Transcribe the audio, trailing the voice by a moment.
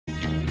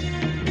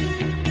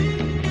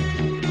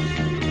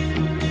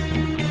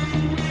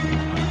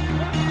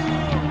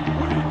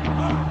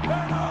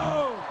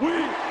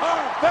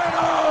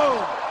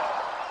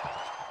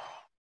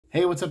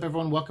Hey, what's up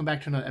everyone? Welcome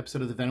back to another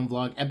episode of the Venom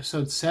Vlog,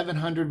 episode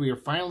 700. We are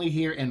finally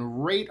here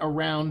and right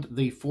around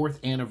the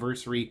 4th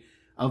anniversary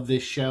of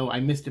this show. I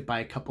missed it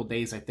by a couple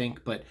days, I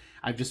think, but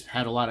I've just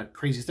had a lot of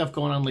crazy stuff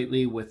going on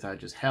lately with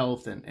just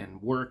health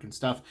and work and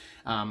stuff.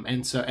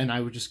 And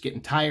I was just getting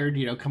tired,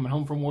 coming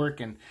home from work,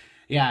 and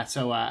yeah,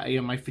 so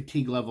my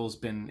fatigue level's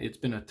it's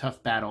been a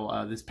tough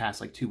battle this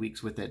past 2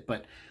 weeks with it,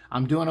 but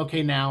I'm doing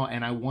okay now,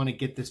 and I want to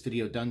get this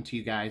video done to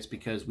you guys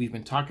because we've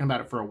been talking about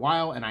it for a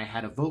while, and I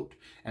had a vote,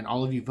 and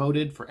all of you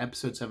voted for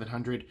episode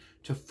 700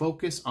 to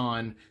focus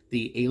on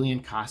the alien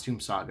costume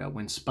saga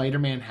when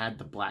Spider-Man had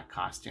the black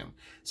costume.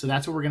 So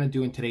that's what we're going to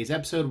do in today's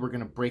episode. We're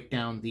going to break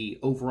down the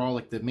overall,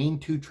 the main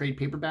 2 trade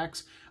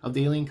paperbacks of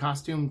the alien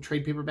costume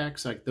trade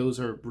paperbacks. Those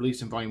are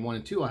released in volume 1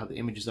 and 2. I'll have the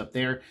images up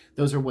there.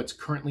 Those are what's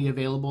currently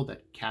available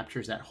that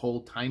captures that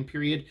whole time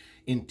period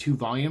in 2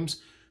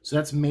 volumes. So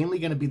that's mainly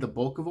going to be the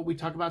bulk of what we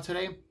talk about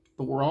today,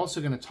 but we're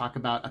also going to talk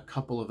about a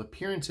couple of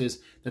appearances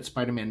that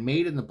Spider-Man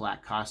made in the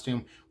black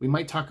costume. We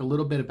might talk a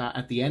little bit about,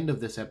 at the end of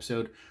this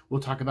episode, we'll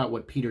talk about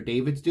what Peter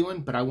David's doing,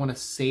 but I want to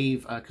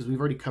save, because we've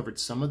already covered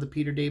some of the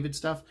Peter David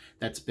stuff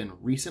that's been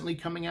recently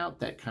coming out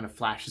that kind of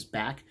flashes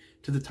back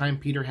to the time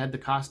Peter had the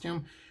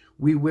costume.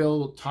 We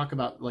will talk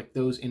about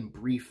those in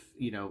brief,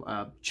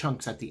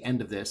 chunks at the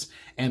end of this,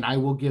 and I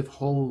will give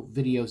whole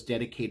videos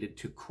dedicated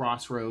to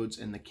Crossroads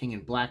and the King in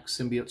Black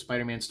symbiote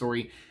Spider-Man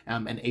story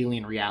and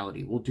Alien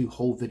Reality. We'll do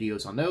whole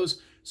videos on those,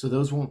 so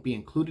those won't be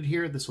included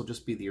here. This will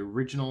just be the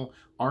original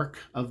arc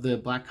of the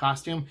black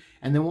costume,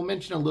 and then we'll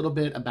mention a little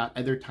bit about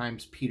other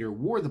times Peter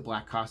wore the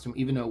black costume,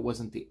 even though it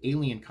wasn't the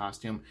alien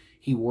costume.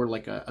 He wore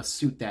a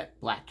suit that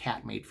Black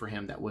Cat made for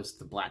him that was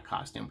the black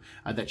costume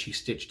that she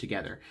stitched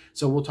together.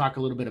 So we'll talk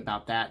a little bit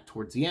about that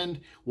towards the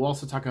end. We'll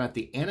also talk about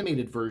the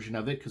animated version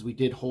of it because we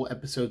did whole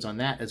episodes on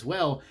that as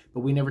well, but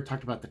we never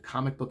talked about the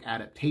comic book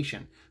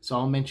adaptation. So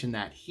I'll mention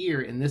that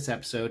here in this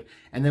episode.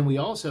 And then we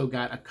also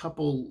got a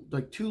couple,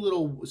 2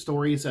 little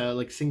stories,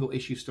 single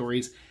issue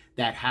stories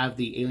that have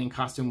the alien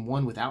costume,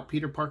 one without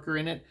Peter Parker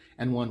in it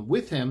and one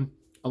with him,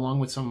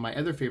 along with some of my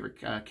other favorite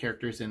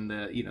characters in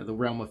the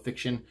realm of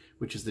fiction,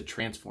 which is the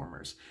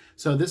Transformers.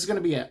 So this is going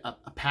to be a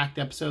packed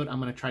episode. I'm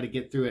going to try to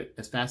get through it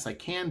as fast as I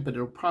can, but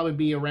it'll probably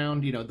be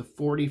around, the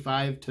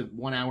 45 to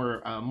 1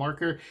 hour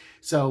marker.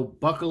 So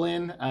buckle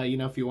in,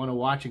 if you want to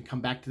watch and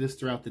come back to this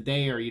throughout the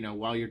day, or,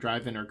 while you're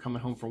driving or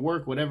coming home from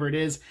work, whatever it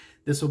is.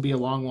 This will be a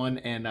long one,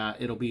 and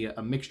it'll be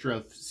a mixture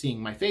of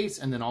seeing my face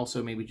and then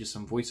also maybe just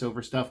some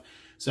voiceover stuff.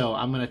 So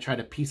I'm going to try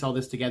to piece all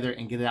this together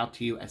and get it out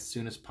to you as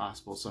soon as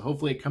possible. So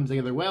hopefully it comes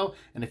together well,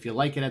 and if you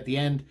like it at the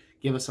end,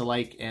 give us a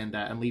like and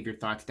leave your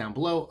thoughts down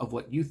below of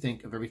what you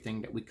think of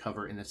everything that we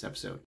cover in this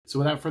episode. So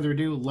without further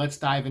ado, let's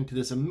dive into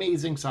this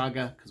amazing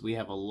saga because we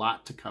have a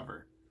lot to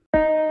cover.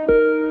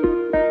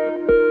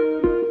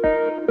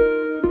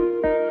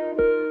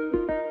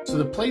 So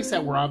the place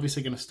that we're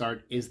obviously going to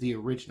start is the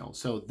original.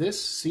 So this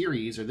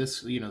series, or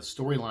this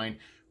storyline,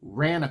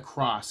 ran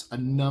across a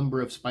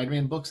number of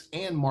Spider-Man books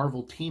and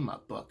Marvel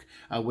team-up book,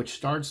 which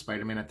starred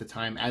Spider-Man at the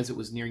time as it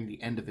was nearing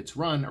the end of its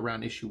run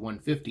around issue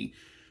 150.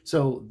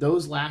 So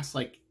those last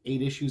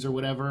 8 issues or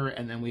whatever,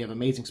 and then we have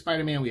Amazing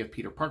Spider-Man, we have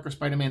Peter Parker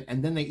Spider-Man,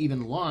 and then they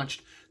even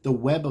launched the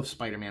Web of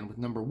Spider-Man with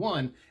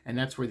 #1, and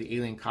that's where the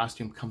alien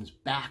costume comes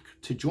back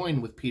to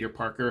join with Peter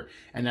Parker,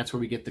 and that's where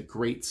we get the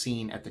great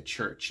scene at the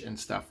church and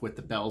stuff with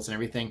the bells and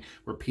everything,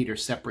 where Peter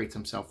separates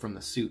himself from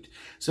the suit.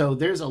 So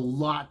there's a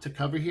lot to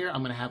cover here.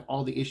 I'm going to have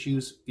all the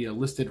issues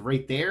listed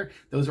right there.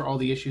 Those are all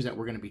the issues that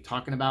we're going to be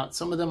talking about.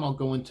 Some of them I'll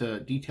go into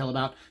detail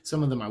about,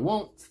 some of them I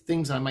won't.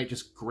 Things I might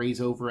just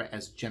graze over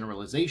as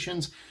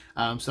generalizations.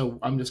 So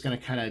I'm just going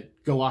to kind of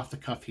go off the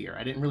cuff here.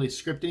 I didn't really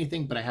script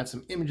anything, but I have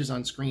some images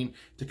on screen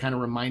to kind of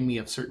remind me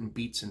of certain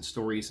beats and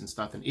stories and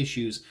stuff and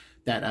issues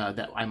that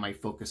I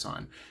might focus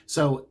on.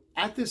 So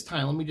at this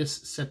time, let me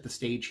just set the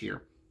stage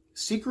here.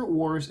 Secret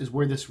Wars is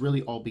where this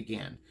really all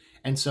began.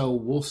 And so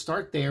we'll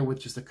start there with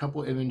just a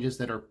couple images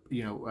that are,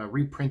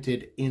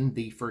 reprinted in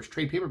the first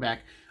trade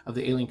paperback of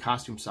the Alien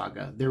Costume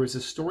Saga. There was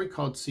a story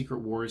called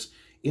Secret Wars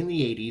in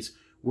the 80s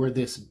where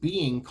this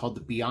being called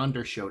the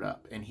Beyonder showed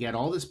up, and he had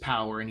all this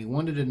power, and he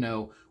wanted to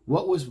know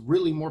what was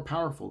really more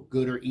powerful,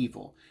 good or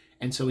evil.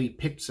 And so he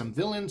picked some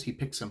villains, he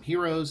picked some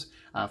heroes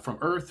from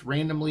Earth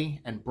randomly,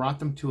 and brought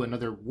them to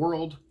another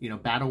world,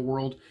 battle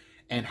world,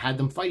 and had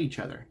them fight each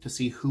other to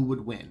see who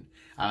would win.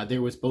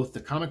 There was both the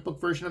comic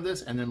book version of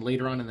this, and then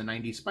later on in the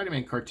 90s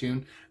Spider-Man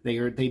cartoon, they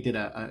did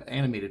an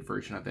animated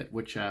version of it,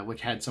 which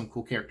had some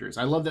cool characters.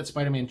 I love that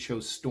Spider-Man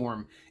chose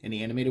Storm in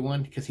the animated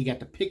one because he got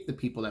to pick the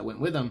people that went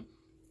with him.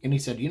 And he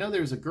said,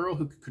 there's a girl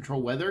who could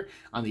control weather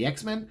on the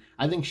X-Men.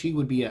 I think she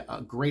would be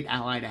a great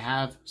ally to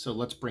have, so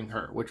let's bring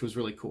her, which was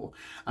really cool.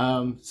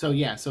 So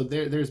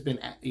there's been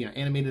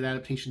animated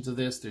adaptations of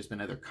this. There's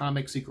been other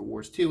comics, Secret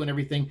Wars 2 and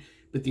everything.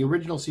 But the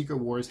original Secret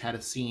Wars had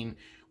a scene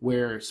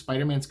where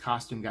Spider-Man's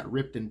costume got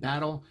ripped in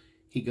battle.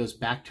 He goes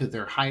back to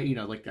their I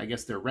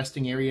guess their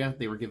resting area.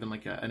 They were given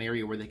an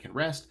area where they can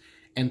rest.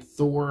 And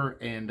Thor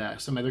and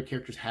some other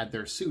characters had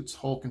their suits,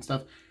 Hulk and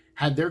stuff,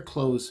 had their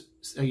clothes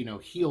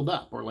healed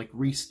up or like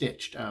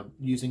restitched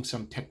using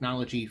some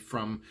technology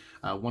from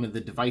one of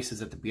the devices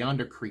that the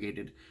Beyonder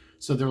created.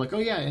 So they're like, oh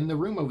yeah, in the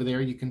room over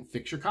there, you can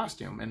fix your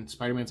costume. And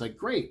Spider-Man's like,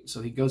 great.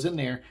 So he goes in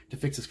there to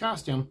fix his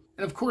costume.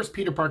 And of course,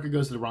 Peter Parker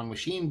goes to the wrong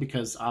machine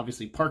because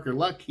obviously Parker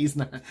luck, he's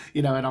not,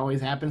 it always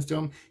happens to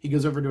him. He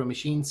goes over to a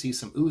machine, sees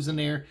some ooze in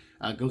there,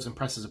 goes and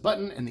presses a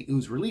button, and the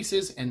ooze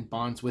releases and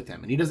bonds with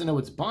him. And he doesn't know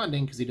it's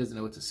bonding because he doesn't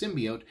know it's a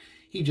symbiote.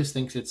 He just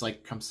thinks it's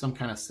like some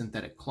kind of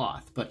synthetic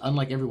cloth. But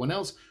unlike everyone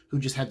else who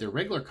just had their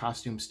regular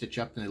costume stitch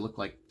up and they look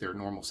like their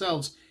normal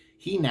selves,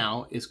 he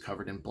now is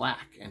covered in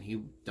black, and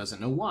he doesn't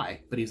know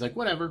why. But he's like,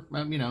 whatever,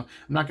 I'm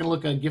not going to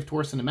look a gift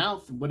horse in the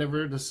mouth.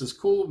 Whatever, this is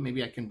cool.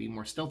 Maybe I can be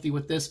more stealthy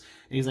with this.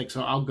 And he's like,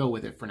 so I'll go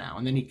with it for now.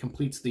 And then he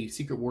completes the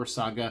Secret Wars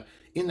saga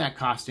in that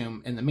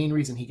costume. And the main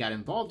reason he got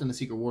involved in the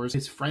Secret Wars,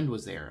 his friend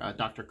was there,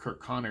 Dr. Kirk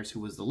Connors,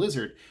 who was the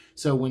Lizard.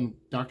 So when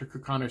Dr.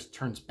 Kirk Connors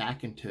turns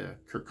back into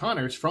Kirk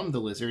Connors from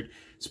the Lizard,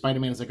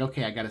 Spider-Man is like,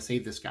 okay, I got to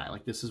save this guy.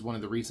 Like, this is one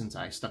of the reasons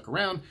I stuck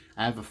around.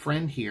 I have a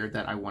friend here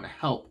that I want to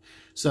help.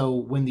 So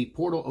when the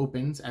portal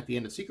opens at the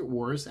end of Secret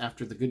Wars,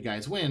 after the good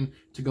guys win,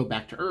 to go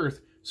back to Earth,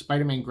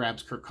 Spider-Man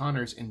grabs Kirk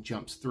Connors and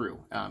jumps through,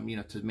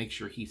 to make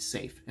sure he's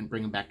safe and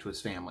bring him back to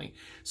his family.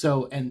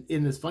 So, and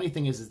this funny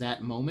thing is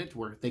that moment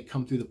where they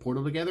come through the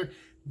portal together,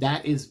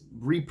 that is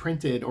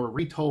reprinted or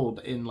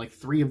retold in like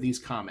 3 of these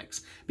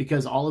comics,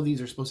 because all of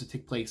these are supposed to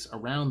take place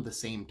around the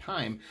same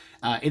time.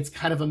 It's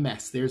kind of a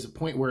mess. There's a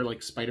point where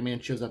like Spider-Man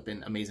shows up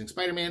in Amazing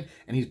Spider-Man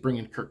and he's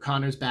bringing Kirk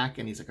Connors back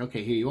and he's like,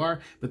 okay, here you are.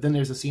 But then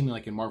there's a scene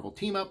like in Marvel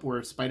Team Up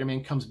where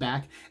Spider-Man comes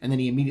back and then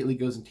he immediately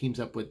goes and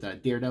teams up with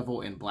Daredevil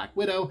and Black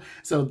Widow.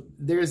 So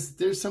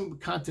there's some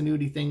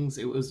continuity things.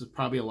 It was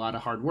probably a lot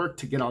of hard work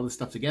to get all this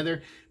stuff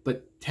together,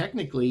 but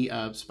technically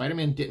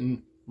Spider-Man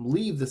didn't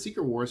leave the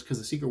Secret Wars because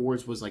the Secret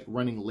Wars was like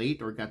running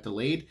late or got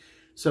delayed.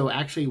 So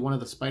actually one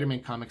of the Spider-Man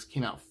comics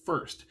came out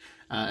first,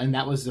 and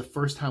that was the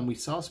first time we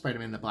saw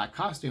Spider-Man in the black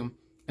costume.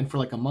 And for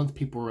like a month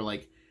people were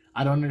like,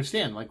 I don't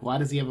understand, like, why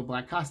does he have a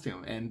black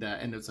costume? And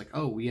it's like,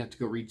 oh, we have to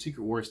go read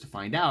Secret Wars to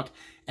find out,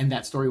 and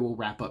that story will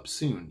wrap up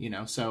soon,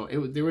 so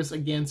there was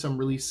again some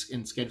release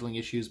and scheduling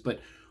issues, but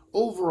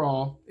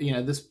overall,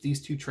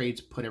 these 2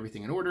 trades put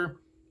everything in order.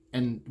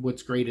 And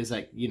what's great is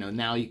that,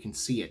 now you can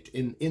see it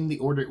in the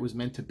order it was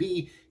meant to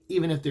be,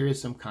 even if there is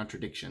some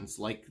contradictions,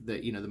 like the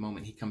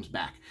moment he comes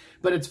back.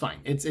 But it's fine.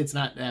 It's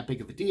not that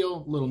big of a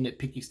deal. Little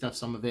nitpicky stuff,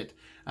 some of it.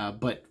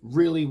 But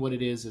really what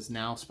it is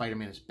now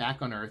Spider-Man is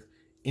back on Earth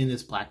in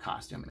this black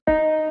costume.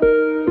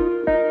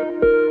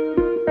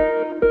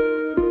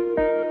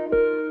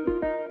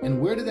 And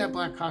where did that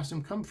black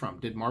costume come from?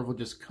 Did Marvel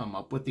just come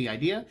up with the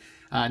idea?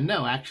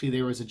 No, actually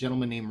there was a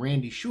gentleman named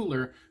Randy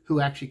Schueller who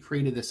actually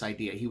created this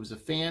idea. He was a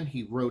fan.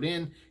 He wrote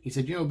in. He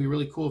said, it'd be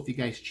really cool if you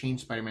guys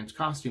changed Spider-Man's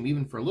costume,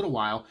 even for a little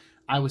while.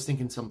 I was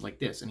thinking something like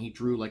this. And he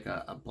drew like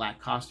a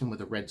black costume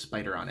with a red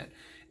spider on it.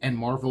 And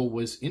Marvel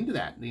was into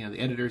that. The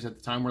editors at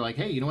the time were like,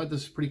 hey, you know what?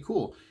 This is pretty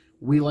cool.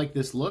 We like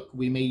this look.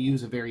 We may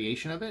use a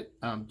variation of it.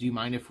 Do you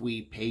mind if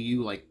we pay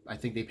you, like, I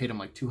think they paid him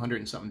like $200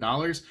 and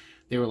something.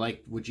 They were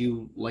like, would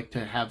you like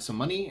to have some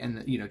money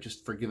and,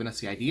 just for giving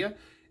us the idea?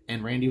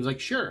 And Randy was like,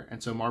 sure.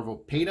 And so Marvel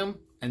paid him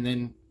and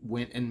then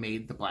went and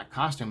made the black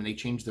costume, and they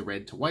changed the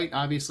red to white,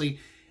 obviously.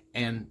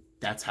 And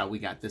that's how we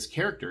got this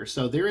character.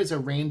 So there is a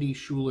Randy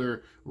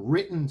Schueller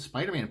written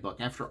Spider-Man book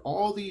after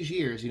all these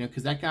years,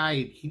 because that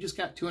guy, he just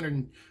got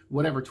 20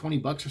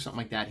 bucks or something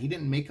like that. He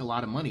didn't make a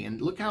lot of money.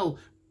 And look how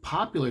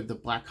popular the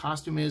black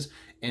costume is.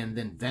 And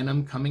then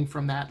Venom coming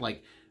from that,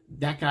 like,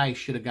 that guy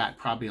should have got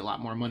probably a lot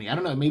more money. I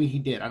don't know. Maybe he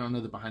did. I don't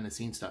know the behind the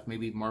scenes stuff.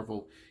 Maybe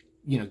Marvel,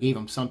 gave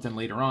him something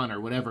later on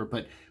or whatever.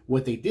 But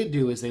what they did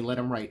do is they let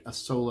him write a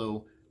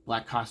solo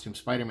black costume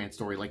Spider-Man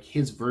story, like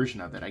his version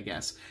of it, I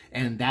guess.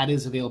 And that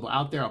is available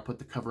out there. I'll put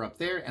the cover up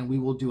there, and we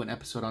will do an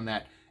episode on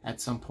that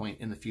at some point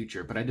in the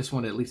future. But I just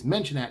want to at least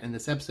mention that in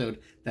this episode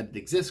that it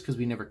exists, because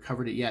we never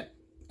covered it yet.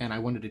 And I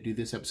wanted to do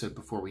this episode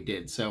before we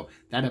did. So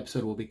that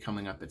episode will be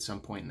coming up at some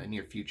point in the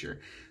near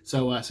future.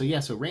 So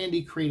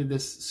Randy created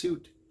this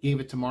suit, gave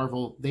it to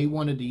Marvel. They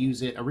wanted to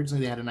use it.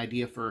 Originally, they had an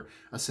idea for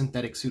a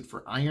synthetic suit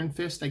for Iron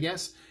Fist, I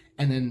guess.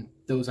 And then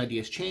those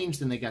ideas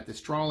changed, and they got this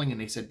drawing, and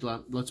they said,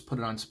 let's put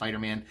it on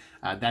Spider-Man.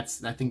 I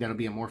think that'll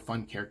be a more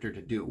fun character to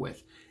do it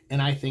with.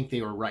 And I think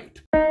they were right.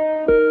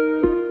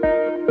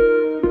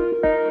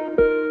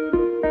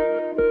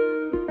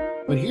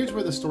 But here's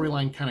where the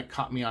storyline kind of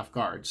caught me off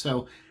guard.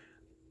 So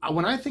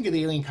when I think of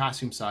the Alien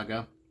Costume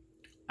Saga,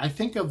 I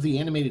think of the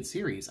animated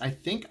series.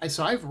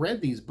 So I've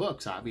read these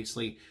books,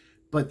 obviously,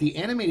 but the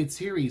animated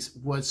series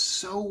was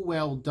so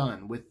well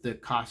done with the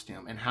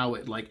costume and how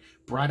it like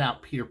brought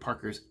out Peter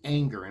Parker's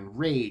anger and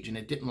rage, and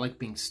it didn't like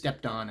being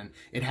stepped on, and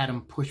it had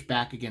him push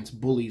back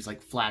against bullies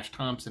like Flash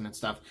Thompson and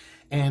stuff.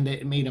 And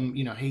it made him,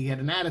 he had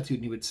an attitude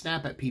and he would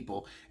snap at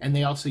people. And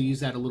they also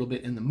used that a little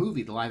bit in the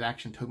movie, the live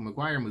action Tobey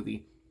Maguire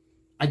movie.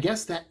 I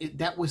guess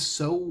that was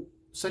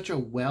such a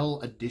well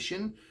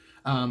addition,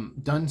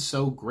 done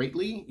so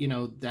greatly,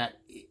 that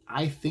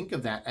I think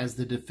of that as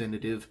the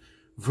definitive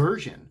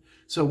version.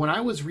 So when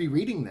I was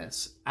rereading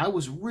this, I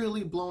was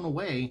really blown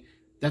away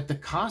that the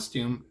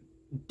costume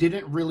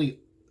didn't really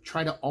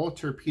try to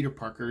alter Peter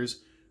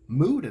Parker's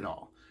mood at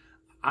all.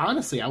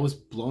 Honestly, I was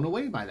blown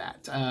away by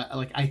that.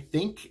 Like, I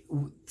think,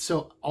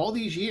 so all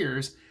these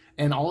years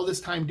and all this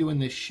time doing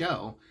this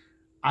show,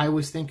 I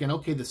was thinking,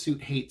 okay, the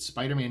suit hates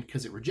Spider-Man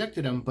because it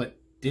rejected him, but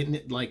didn't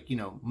it, like, you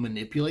know,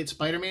 manipulate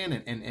Spider-Man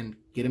and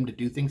get him to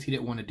do things he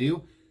didn't want to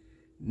do?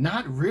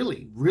 Not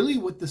really. Really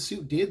what the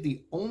suit did,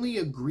 the only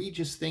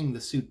egregious thing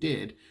the suit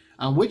did,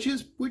 which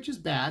is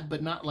bad,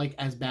 but not like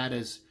as bad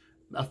as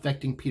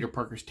affecting Peter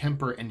Parker's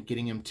temper and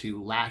getting him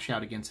to lash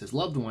out against his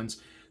loved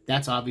ones.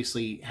 That's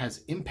obviously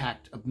has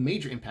a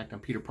major impact on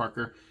Peter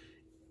Parker.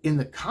 In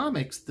the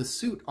comics, the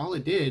suit, all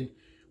it did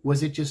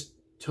was it just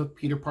took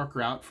Peter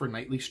Parker out for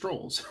nightly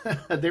strolls.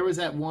 There was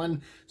that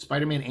one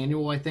Spider-Man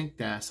annual, I think,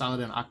 that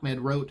Saladin Ahmed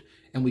wrote,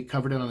 and we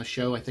covered it on the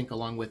show, I think,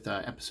 along with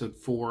episode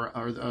 4,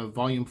 or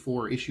volume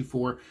 4, issue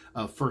 4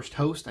 of First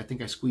Host. I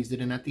think I squeezed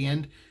it in at the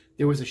end.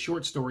 There was a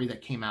short story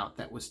that came out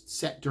that was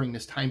set during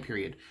this time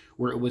period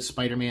where it was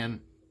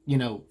Spider-Man, you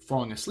know,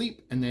 falling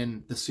asleep, and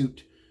then the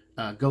suit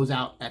goes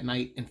out at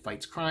night and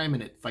fights crime,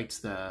 and it fights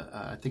the,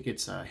 I think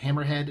it's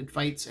Hammerhead it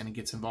fights, and it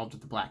gets involved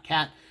with the Black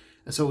Cat.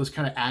 So it was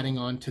kind of adding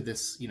on to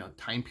this, you know,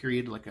 time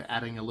period, like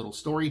adding a little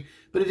story,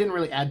 but it didn't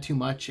really add too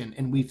much.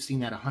 And we've seen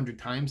that 100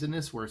 times in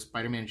this, where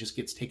Spider-Man just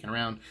gets taken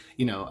around,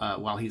 you know,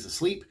 while he's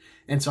asleep.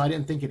 And so I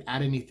didn't think it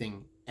added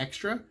anything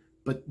extra.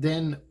 But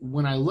then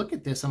when I look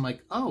at this, I'm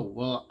like, oh,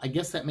 well, I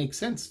guess that makes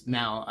sense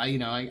now.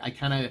 I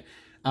kind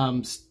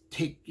of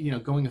take, you know,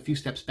 going a few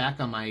steps back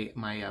on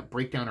my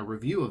breakdown or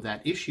review of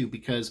that issue,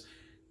 because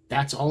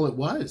that's all it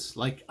was.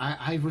 Like,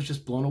 I was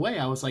just blown away.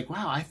 I was like,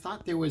 wow, I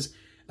thought there was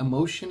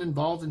emotion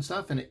involved and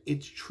stuff, and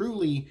it's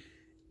truly,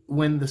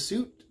 when the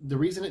suit, the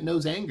reason it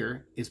knows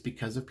anger is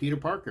because of Peter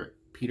Parker.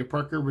 Peter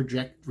Parker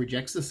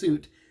rejects the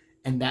suit,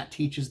 and that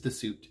teaches the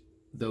suit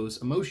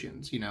those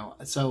emotions, you know.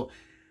 So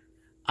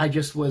I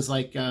just was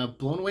like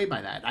blown away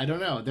by that. I don't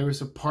know, there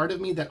was a part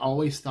of me that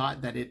always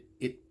thought that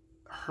it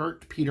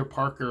hurt Peter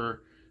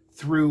Parker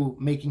through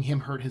making him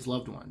hurt his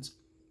loved ones,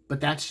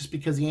 but that's just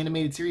because the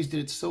animated series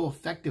did it so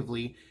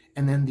effectively,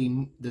 and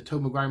then the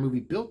Tobey Maguire movie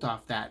built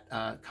off that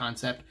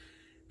concept,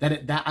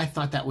 that I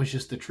thought that was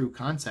just the true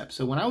concept.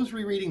 So when I was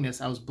rereading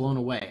this, I was blown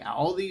away.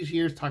 All these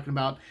years talking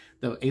about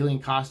the alien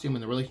costume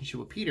and the relationship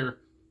with Peter,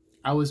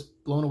 I was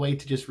blown away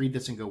to just read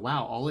this and go,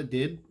 wow, all it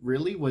did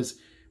really was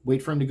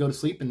wait for him to go to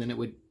sleep, and then it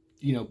would,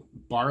 you know,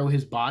 borrow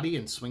his body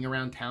and swing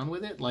around town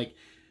with it. Like,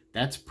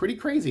 that's pretty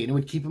crazy, and it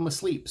would keep him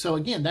asleep. So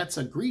again, that's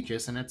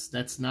egregious, and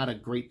that's not a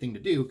great thing to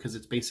do, because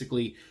it's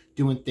basically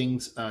doing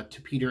things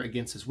to Peter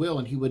against his will.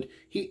 And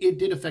it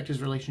did affect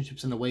his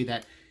relationships in the way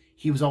that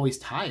he was always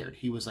tired.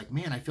 He was like,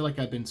 man, I feel like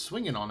I've been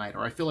swinging all night,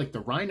 or I feel like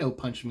the rhino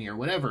punched me, or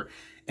whatever.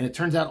 And it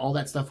turns out all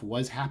that stuff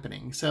was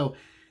happening. So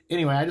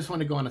anyway, I just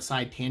wanted to go on a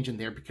side tangent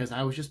there, because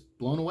I was just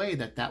blown away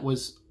that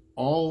was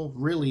all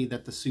really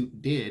that the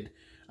suit did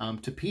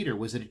to Peter,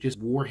 was that it just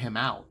wore him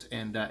out,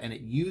 and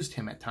it used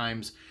him at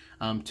times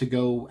to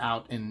go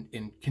out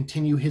and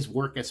continue his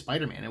work as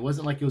Spider-Man. It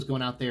wasn't like it was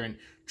going out there and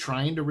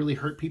trying to really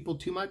hurt people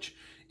too much.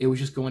 It was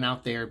just going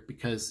out there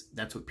because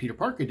that's what Peter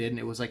Parker did. And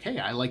it was like, hey,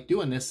 I like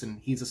doing this, and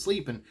he's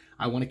asleep, and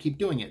I want to keep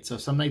doing it. So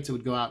some nights it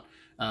would go out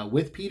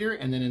with Peter.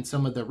 And then in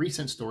some of the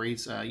recent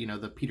stories, you know,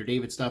 the Peter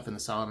David stuff and the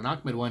Saladin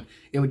Ahmed one,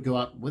 it would go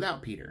out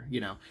without Peter, you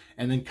know,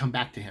 and then come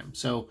back to him.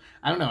 So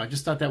I don't know. I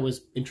just thought that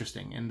was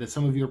interesting. And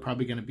some of you are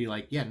probably going to be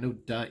like, yeah, no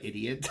duh,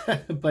 idiot.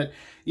 But,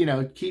 you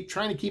know,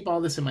 trying to keep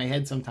all this in my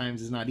head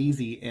sometimes is not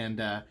easy. And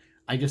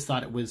I just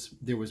thought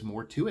there was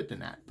more to it than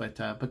that,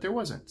 but there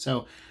wasn't.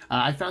 So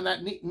I found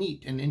that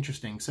neat and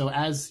interesting. So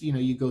as you know,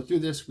 you go through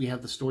this, we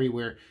have the story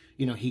where,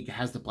 you know, he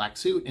has the black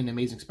suit in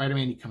Amazing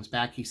Spider-Man. He comes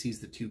back, he sees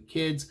the two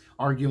kids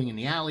arguing in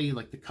the alley,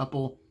 like the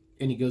couple,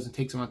 and he goes and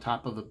takes them on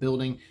top of a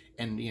building,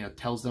 and, you know,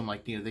 tells them,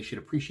 like, you know, they should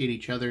appreciate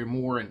each other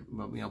more, and,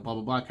 you know, blah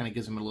blah blah, kind of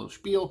gives them a little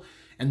spiel.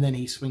 And then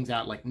he swings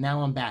out like,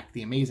 now I'm back,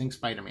 the Amazing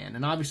Spider-Man.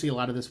 And obviously a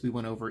lot of this we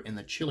went over in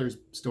the Chillers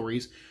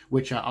stories,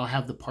 which I'll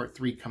have the part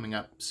 3 coming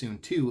up soon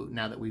too,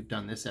 now that we've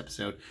done this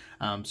episode.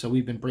 So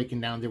we've been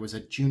breaking down, there was a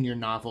junior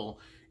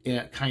novel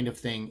kind of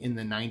thing in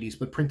the 90s,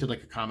 but printed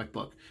like a comic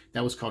book,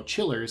 that was called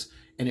Chillers,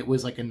 and it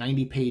was like a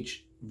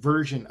 90-page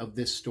version of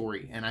this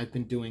story, and I've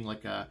been doing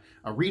like a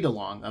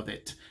read-along of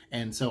it.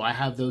 And so I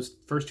have those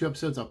first 2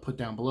 episodes I'll put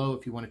down below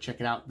if you want to check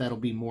it out. That'll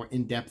be more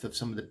in-depth of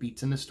some of the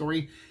beats in the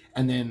story,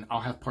 and then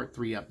I'll have part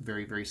 3 up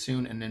very, very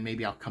soon, and then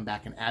maybe I'll come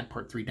back and add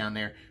part 3 down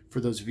there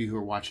for those of you who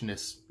are watching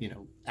this, you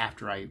know,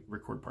 after I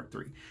record part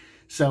 3.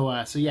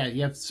 So yeah,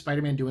 you have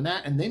Spider-Man doing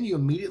that, and then you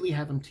immediately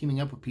have him teaming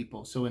up with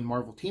people. So in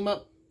Marvel Team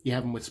Up, you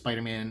have him with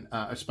Spider-Man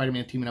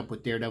teaming up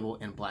with Daredevil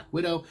and Black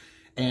Widow.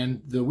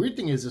 And the weird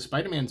thing is, the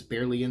Spider-Man's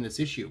barely in this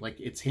issue. Like,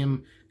 it's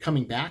him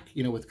coming back,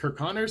 you know, with Kirk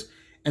Connors,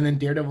 and then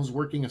Daredevil's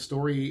working a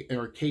story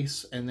or a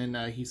case, and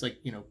then he's like,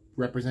 you know,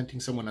 representing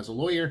someone as a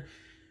lawyer,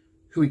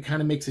 who he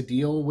kind of makes a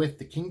deal with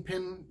the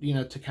Kingpin, you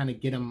know, to kind of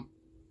get him,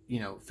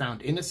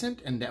 found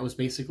innocent, and that was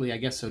basically, I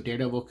guess, so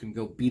Daredevil can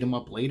go beat him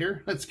up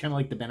later. That's kind of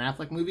like the Ben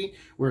Affleck movie,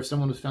 where if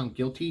someone was found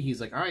guilty,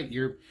 he's like, all right,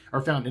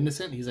 or found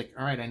innocent, he's like,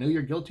 all right, I know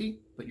you're guilty,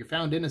 but you're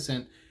found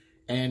innocent,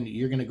 and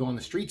you're going to go on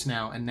the streets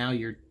now, and now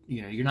you're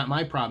not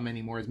my problem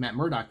anymore as Matt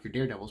Murdock, you're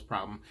Daredevil's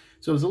problem.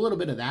 So it was a little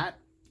bit of that,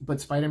 but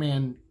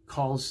Spider-Man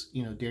calls,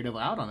 Daredevil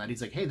out on that.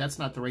 He's like, hey, that's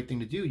not the right thing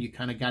to do. You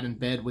kind of got in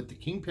bed with the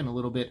Kingpin a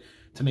little bit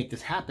to make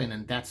this happen,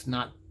 and that's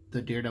not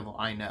the Daredevil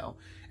I know.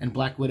 And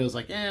Black Widow's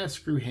like,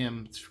 screw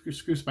him,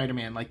 screw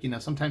Spider-Man. Like,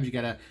 sometimes you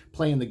gotta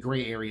play in the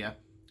gray area.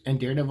 And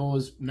Daredevil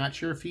is not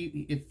sure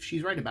if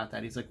she's right about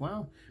that. He's like,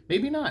 well,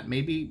 maybe not.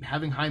 Maybe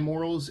having high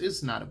morals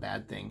is not a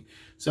bad thing.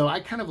 So I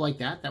kind of like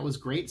that. That was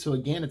great. So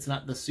again, it's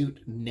not the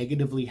suit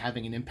negatively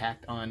having an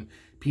impact on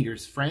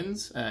Peter's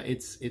friends.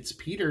 It's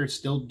Peter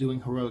still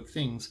doing heroic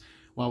things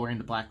while wearing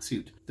the black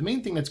suit. The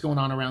main thing that's going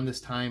on around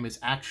this time is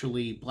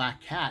actually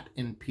Black Cat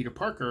and Peter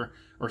Parker,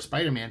 or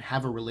Spider-Man,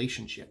 have a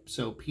relationship.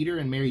 So Peter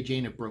and Mary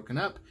Jane have broken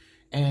up,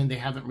 and they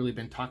haven't really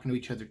been talking to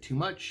each other too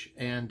much.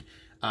 And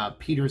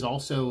Peter's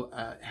also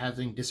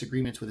having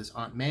disagreements with his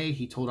Aunt May.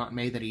 He told Aunt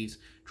May that he's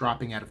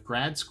dropping out of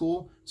grad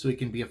school so he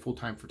can be a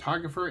full-time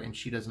photographer, and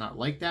she does not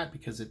like that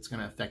because it's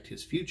going to affect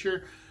his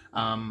future.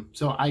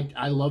 So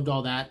I loved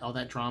all that. All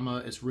that drama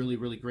is really,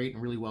 really great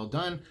and really well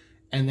done.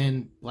 And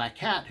then Black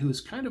Cat, who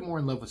is kind of more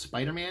in love with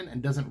Spider-Man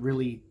and doesn't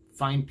really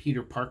find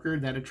Peter Parker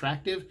that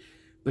attractive,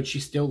 but she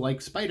still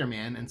likes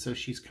Spider-Man, and so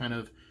she's kind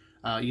of,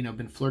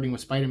 been flirting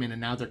with Spider-Man,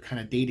 and now they're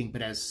kind of dating,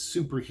 but as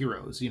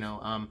superheroes,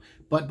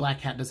 But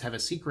Black Cat does have a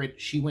secret.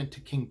 She went to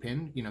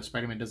Kingpin.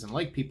 Spider-Man doesn't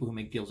like people who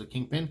make deals with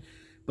Kingpin,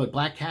 but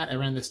Black Cat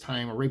around this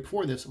time, or right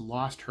before this,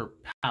 lost her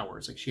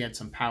powers. Like, she had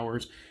some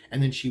powers, and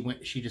then she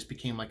just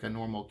became like a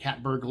normal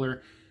cat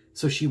burglar.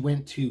 So she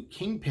went to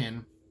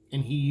Kingpin,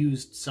 and he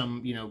used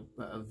some,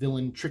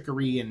 villain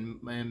trickery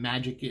and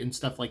magic and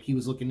stuff like he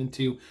was looking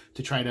into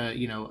to try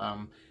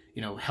to,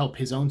 help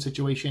his own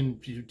situation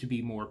to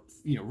be more,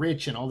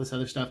 rich and all this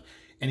other stuff.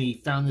 And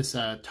he found this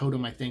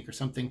totem, I think, or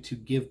something to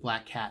give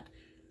Black Cat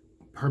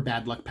her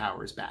bad luck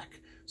powers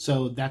back.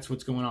 So that's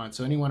what's going on.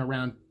 So anyone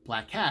around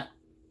Black Cat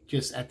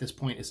just at this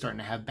point is starting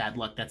to have bad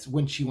luck. That's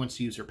when she wants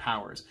to use her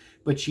powers,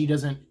 but she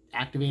doesn't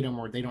activate them,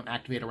 or they don't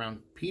activate around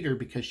Peter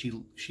because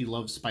she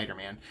loves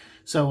Spider-Man.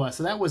 So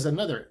that was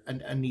another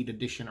a neat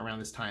addition around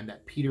this time,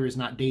 that Peter is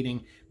not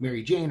dating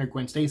Mary Jane or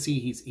Gwen Stacy.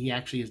 He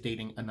actually is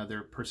dating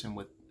another person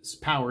with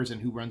powers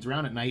and who runs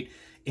around at night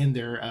in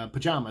their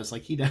pajamas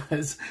like he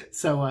does.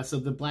 So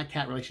the Black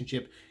Cat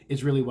relationship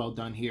is really well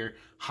done here.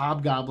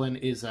 Hobgoblin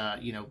is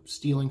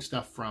stealing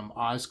stuff from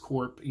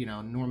Oscorp.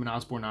 Norman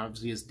Osborn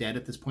obviously is dead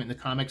at this point in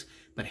the comics,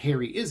 but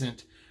Harry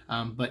isn't.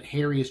 But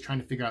Harry is trying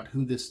to figure out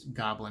who this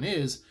goblin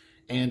is,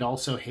 and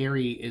also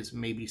Harry is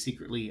maybe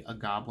secretly a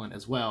goblin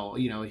as well.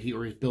 He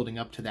is building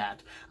up to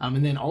that.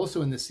 And then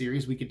also in this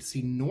series, we get to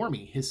see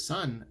Normie, his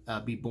son,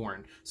 be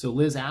born. So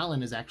Liz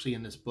Allen is actually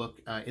in this book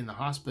in the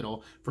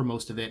hospital for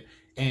most of it,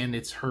 and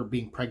it's her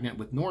being pregnant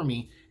with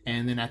Normie,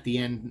 and then at the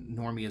end,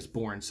 Normie is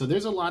born. So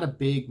there's a lot of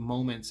big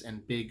moments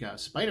and big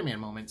Spider-Man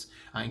moments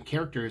and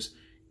characters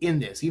in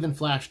this. Even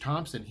Flash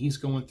Thompson, he's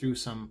going through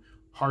some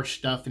harsh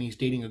stuff, and he's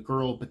dating a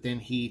girl, but then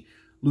he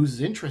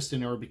loses interest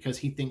in her because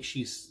he thinks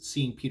she's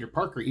seeing Peter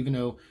Parker, even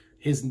though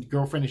his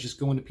girlfriend is just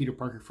going to Peter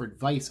Parker for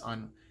advice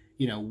on,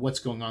 what's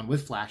going on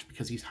with Flash,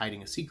 because he's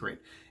hiding a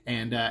secret.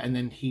 And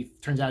then he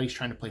turns out he's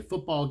trying to play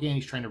football again.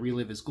 He's trying to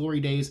relive his glory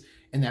days,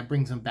 and that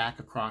brings him back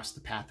across the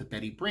path of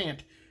Betty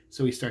Brant.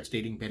 So he starts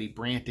dating Betty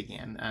Brant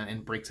again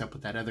and breaks up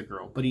with that other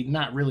girl. But he's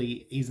not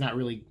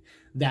really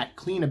that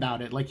clean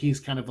about it. Like, he's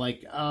kind of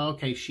like, oh,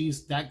 okay,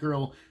 that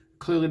girl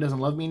clearly doesn't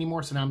love me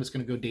anymore, so now I'm just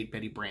going to go date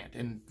Betty Brant.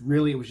 And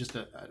really, it was just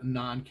a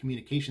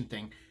non-communication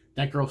thing.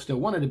 That girl still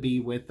wanted to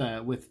be with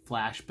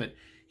Flash, but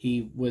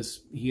he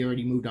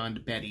already moved on to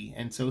Betty,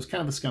 and so it was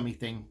kind of a scummy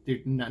thing. There's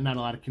not a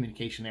lot of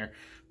communication there,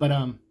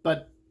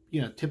 but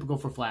typical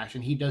for Flash.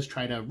 And he does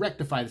try to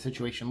rectify the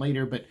situation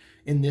later, but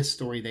in this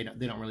story, they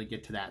don't really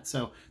get to that.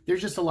 So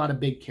there's just a lot of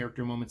big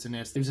character moments in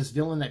this. There's this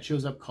villain that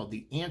shows up called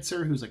the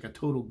Answer, who's like a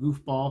total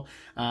goofball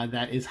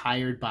that is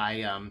hired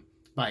by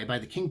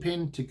the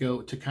Kingpin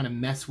to kind of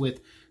mess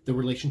with the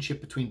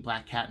relationship between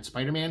Black Cat and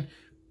Spider-Man.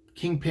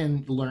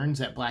 Kingpin learns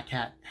that Black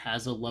Cat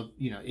has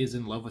is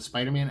in love with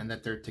Spider-Man, and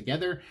that they're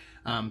together.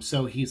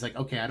 So he's like,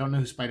 okay, I don't know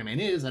who Spider-Man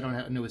is. I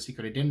don't know his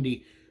secret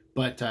identity,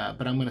 but I'm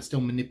going to still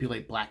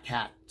manipulate Black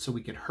Cat so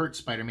we could hurt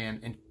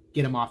Spider-Man and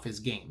get him off his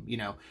game,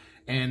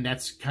 And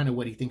that's kind of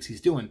what he thinks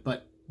he's doing.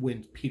 But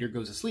when Peter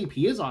goes to sleep,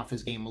 he is off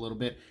his game a little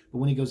bit. But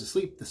when he goes to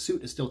sleep, the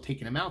suit is still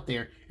taking him out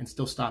there and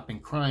still stopping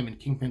crime. And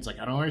Kingpin's like,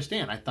 I don't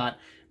understand. I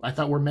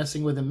thought we're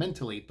messing with him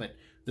mentally, but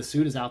the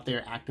suit is out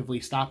there actively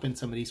stopping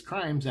some of these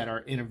crimes that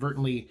are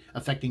inadvertently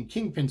affecting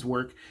Kingpin's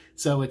work.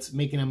 So it's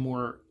making him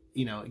more,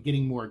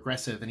 getting more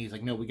aggressive. And he's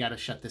like, no, we got to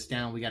shut this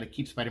down. We got to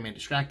keep Spider-Man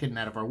distracted and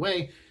out of our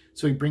way.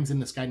 So he brings in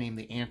this guy named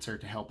the Answer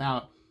to help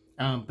out.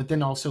 But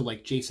then also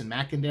like Jason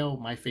McIndale,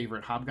 my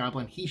favorite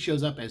Hobgoblin, he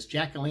shows up as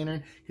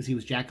Jack-o'-lantern because he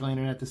was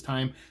Jack-o'-lantern at this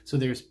time. So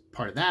there's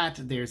part of that.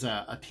 There's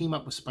a team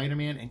up with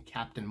Spider-Man and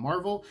Captain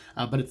Marvel,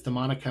 but it's the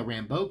Monica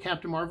Rambeau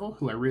Captain Marvel,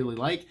 who I really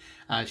like.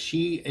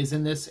 She is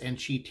in this, and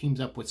she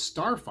teams up with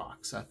Star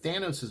Fox,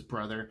 Thanos'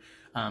 brother,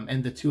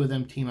 and the two of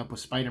them team up with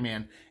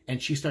Spider-Man,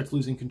 and she starts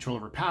losing control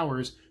of her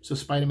powers. So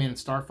Spider-Man and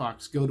Star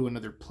Fox go to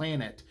another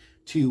planet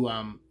to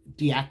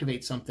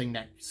deactivate something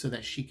so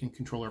that she can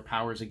control her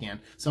powers again.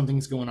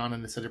 Something's going on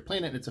this other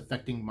planet, and it's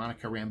affecting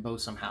Monica Rambeau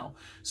somehow.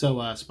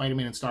 So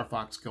Spider-Man and Star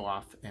Fox go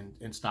off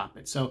and stop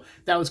it. So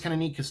that was kind of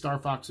neat because Star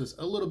Fox was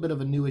a little bit of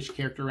a newish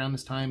character around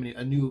this time, and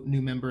a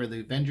new member of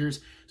the Avengers.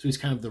 So he's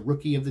kind of the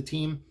rookie of the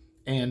team.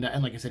 And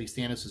like I said, he's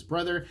Thanos'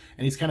 brother,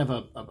 and he's kind of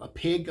a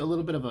pig, a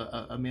little bit of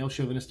a male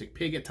chauvinistic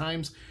pig at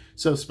times.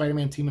 So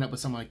Spider-Man teaming up with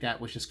someone like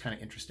that was just kind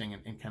of interesting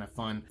and kind of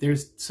fun.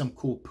 There's some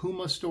cool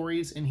Puma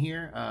stories in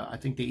here. I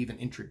think they even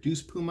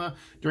introduced Puma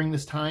during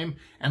this time.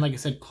 And like I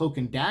said, Cloak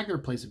and Dagger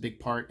plays a big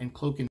part, and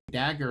Cloak and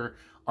Dagger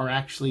are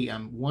actually,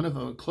 one of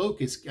a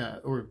Cloak is,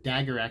 or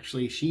Dagger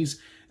actually,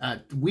 she's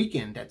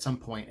weakened at some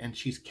point, and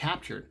she's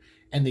captured.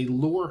 And they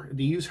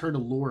use her to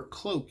lure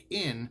Cloak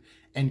in,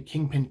 and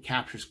Kingpin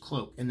captures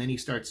Cloak. And then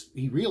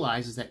he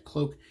realizes that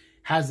Cloak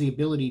has the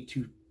ability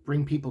to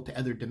bring people to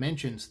other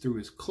dimensions through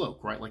his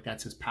cloak, right? Like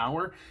that's his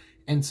power.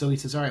 And so he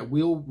says, all right,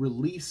 we'll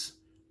release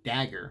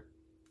Dagger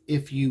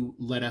if you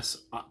let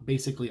us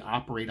basically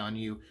operate on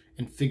you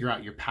and figure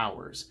out your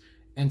powers.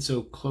 And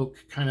so Cloak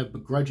kind of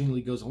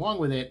begrudgingly goes along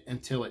with it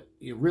until it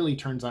really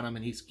turns on him,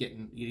 and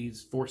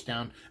he's forced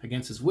down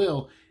against his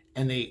will.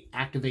 And they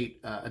activate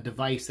a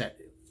device that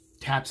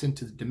taps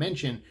into the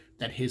dimension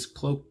that his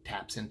cloak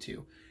taps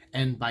into.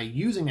 And by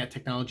using that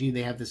technology,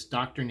 they have this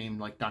doctor named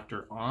like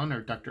Dr. On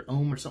or Dr.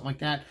 Ohm or something like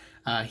that.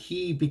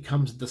 He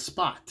becomes the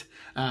Spot.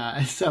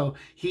 So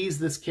he's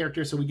this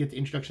character. So we get the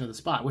introduction of the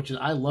Spot, which is,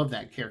 I love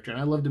that character, and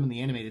I loved him in the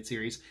animated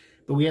series.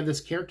 But we have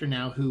this character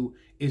now who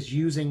is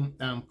using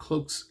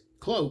Cloak's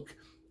cloak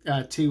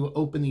to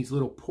open these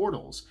little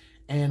portals.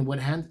 And what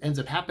ends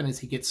up happening is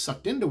he gets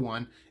sucked into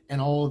one, and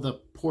all of the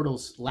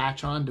portals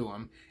latch onto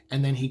him.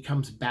 And then he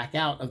comes back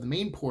out of the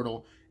main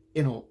portal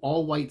in an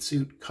all-white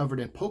suit covered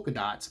in polka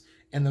dots.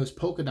 And those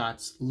polka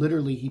dots,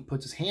 literally, he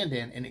puts his hand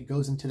in, and it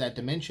goes into that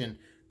dimension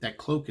that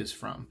Cloak is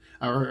from,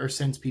 or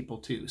sends people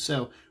to.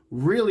 So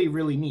really,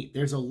 really neat.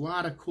 There's a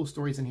lot of cool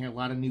stories in here, a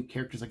lot of new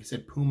characters, like I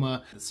said,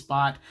 Puma, the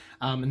Spot,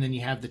 and then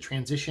you have the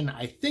transition.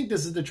 I think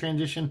this is the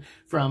transition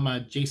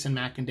from Jason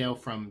McIndale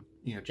from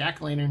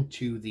Jack-o'-lantern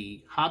to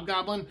the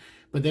Hobgoblin,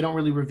 but they don't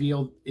really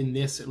reveal in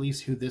this, at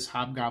least, who this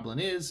Hobgoblin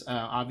is.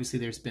 Obviously,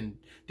 there's been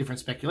different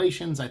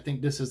speculations. I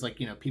think this is like,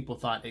 people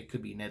thought it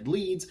could be Ned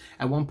Leeds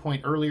at one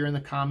point earlier in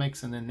the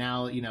comics, and then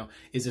now,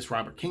 is this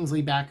Robert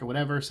Kingsley back or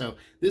whatever? So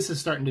this is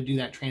starting to do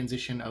that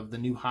transition of the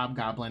new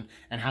Hobgoblin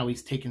and how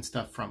he's taken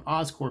stuff from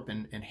Oscorp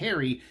and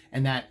Harry,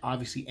 and that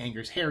obviously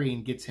angers Harry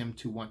and gets him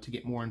to want to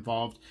get more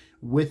involved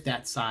with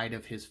that side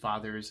of his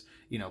father's,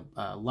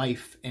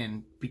 life,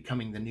 and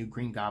becoming the new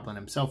Green Goblin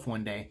himself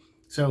one day.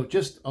 So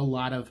just a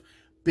lot of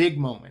big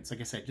moments. Like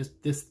I said,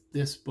 just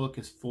this book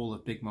is full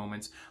of big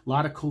moments. A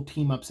lot of cool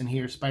team-ups in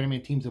here.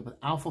 Spider-Man teams up with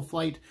Alpha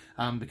Flight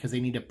because they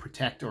need to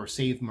protect or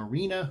save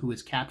Marina, who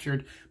is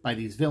captured by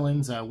these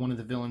villains. One of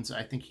the villains,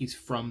 I think he's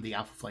from the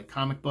Alpha Flight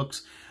comic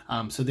books.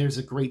 So there's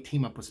a great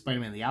team-up with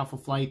Spider-Man and the Alpha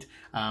Flight.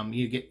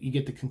 You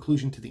get the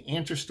conclusion to the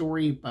Answer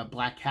story.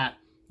 Black Cat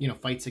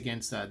fights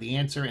against the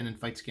Answer, and then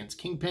fights against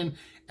Kingpin,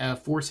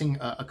 forcing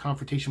a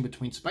confrontation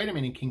between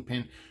Spider-Man and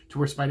Kingpin, to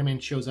where Spider-Man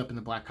shows up in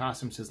the black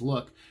costume and says,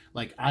 look,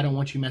 like, I don't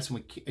want you messing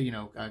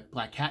with,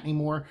 Black Cat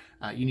anymore.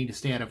 You need to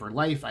stay out of her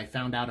life. I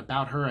found out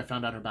about her.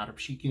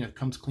 She,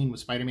 comes clean with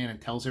Spider-Man and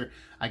tells her,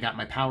 I got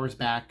my powers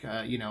back.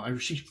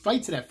 She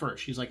fights it at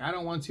first. She's like, I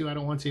don't want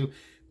to.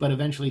 But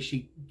eventually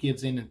she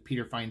gives in, and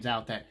Peter finds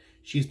out that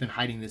she's been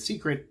hiding the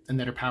secret and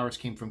that her powers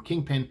came from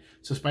Kingpin.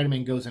 So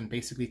Spider-Man goes and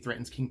basically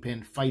threatens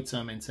Kingpin, fights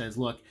him, and says,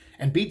 look,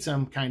 and beats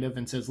him kind of,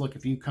 and says, look,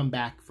 if you come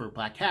back for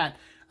Black Cat,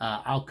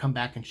 I'll come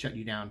back and shut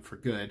you down for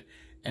good.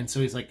 And so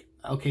he's like,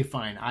 okay,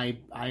 fine.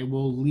 I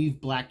will leave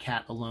Black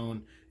Cat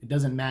alone. It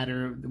doesn't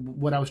matter.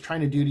 What I was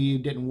trying to do to you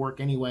didn't work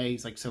anyway.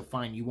 He's like, so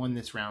fine, you won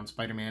this round,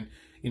 Spider-Man.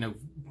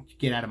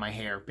 Get out of my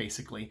hair,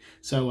 basically.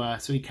 So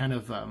he kind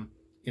of,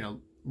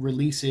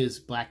 releases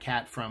Black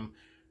Cat from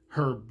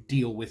her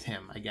deal with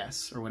him, I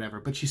guess, or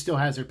whatever. But she still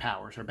has her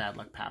powers, her bad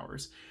luck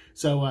powers.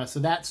 So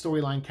that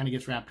storyline kind of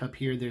gets wrapped up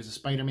here. There's a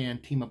Spider-Man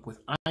team up with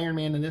Iron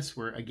Man in this,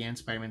 where, again,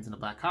 Spider-Man's in a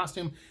black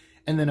costume.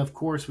 And then, of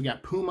course, we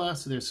got Puma,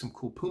 so there's some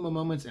cool Puma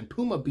moments, and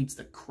Puma beats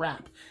the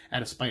crap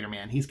out of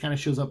Spider-Man. He's kind of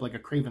shows up like a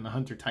Kraven the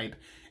Hunter type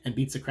and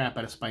beats the crap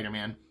out of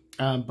Spider-Man.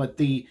 But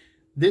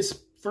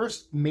this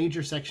first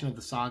major section of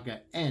the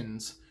saga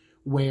ends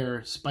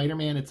where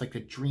Spider-Man, it's like a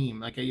dream,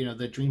 like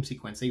the dream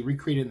sequence. They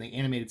recreated it in the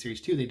animated series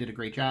too. They did a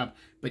great job.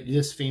 But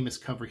this famous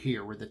cover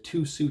here, where the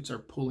two suits are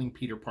pulling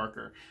Peter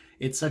Parker,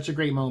 it's such a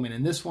great moment.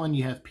 In this one,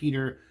 you have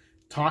Peter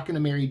talking to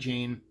Mary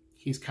Jane.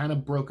 He's kind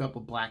of broke up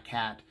with Black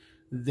Cat.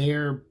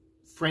 They're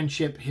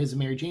friendship, his and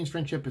Mary Jane's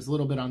friendship, is a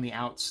little bit on the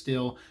outs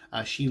still.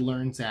 She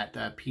learns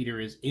that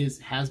Peter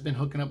has been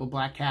hooking up with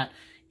Black Cat,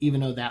 even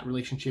though that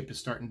relationship is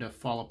starting to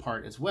fall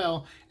apart as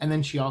well. And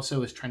then she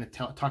also is trying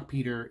to talk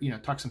Peter,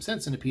 talk some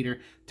sense into Peter,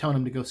 telling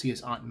him to go see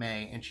his Aunt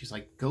May. And she's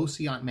like, go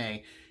see Aunt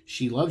May.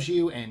 She loves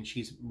you, and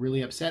she's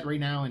really upset right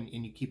now, and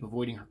you keep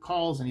avoiding her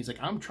calls. And he's like,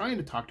 I'm trying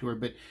to talk to her,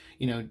 but,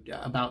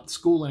 about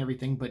school and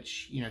everything, but,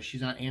 she's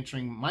not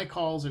answering my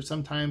calls or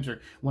sometimes, or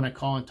when I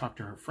call and talk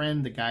to her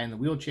friend, the guy in the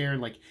wheelchair,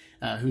 like,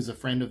 who's a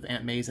friend of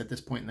Aunt May's at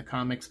this point in the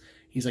comics,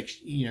 he's like,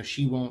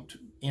 she won't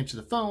answer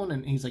the phone.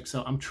 And he's like,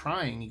 so I'm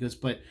trying. He goes,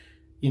 but,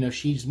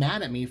 she's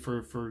mad at me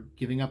for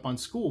giving up on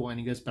school. And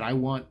he goes, but I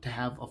want to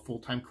have a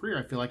full-time career.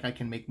 I feel like I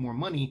can make more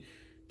money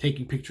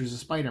taking pictures of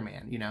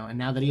Spider-Man, and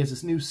now that he has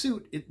this new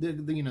suit,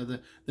 the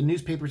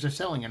newspapers are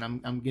selling,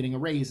 and I'm getting a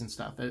raise and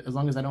stuff, as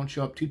long as I don't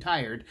show up too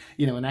tired,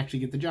 and actually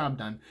get the job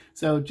done.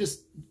 So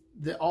just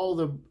all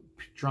the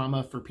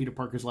drama for Peter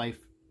Parker's life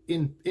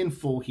in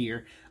full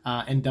here,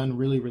 and done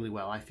really, really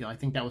well. I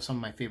think that was some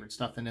of my favorite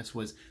stuff in this,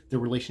 was the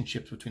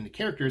relationships between the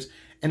characters.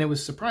 And it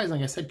was surprising,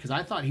 like I said, because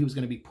I thought he was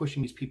going to be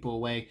pushing these people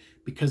away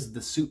because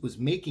the suit was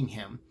making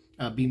him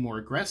be more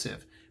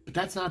aggressive. But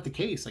that's not the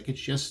case. Like,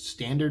 it's just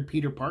standard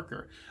Peter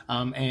Parker,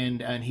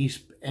 and he's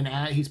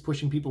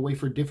pushing people away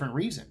for different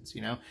reasons.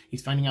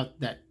 He's finding out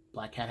that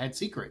Black Cat had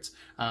secrets.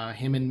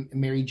 Him and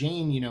Mary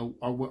Jane,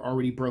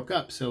 already broke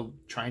up. So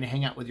trying to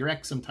hang out with your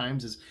ex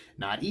sometimes is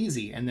not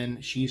easy. And then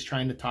she's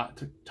trying to talk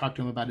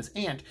to him about his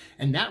aunt,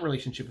 and that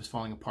relationship is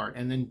falling apart.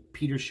 And then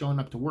Peter's showing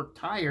up to work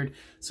tired,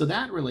 so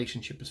that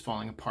relationship is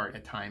falling apart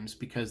at times,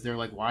 because they're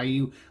like, why are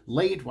you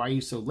late? Why are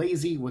you so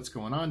lazy? What's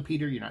going on,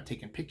 Peter? You're not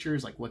taking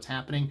pictures. Like, what's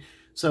happening?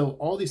 So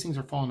all these things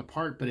are falling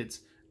apart, but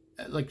it's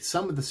like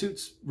some of the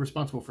suit's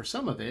responsible for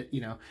some of it,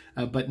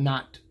 but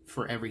not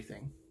for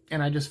everything.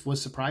 And I just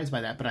was surprised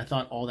by that, but I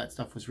thought all that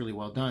stuff was really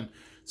well done.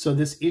 So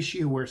this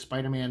issue where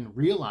Spider-Man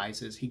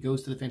realizes, he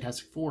goes to the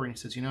Fantastic Four and he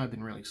says, I've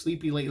been really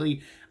sleepy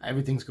lately.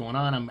 Everything's going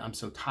on. I'm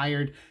so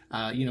tired.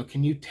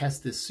 Can you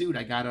test this suit?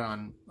 I got it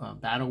on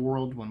Battle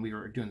World when we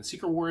were doing the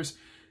Secret Wars.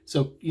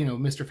 So,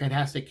 Mr.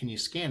 Fantastic, can you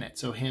scan it?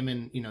 So him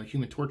and,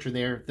 Human Torch are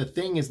there. The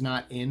Thing is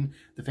not in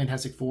the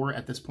Fantastic Four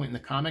at this point in the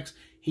comics.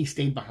 He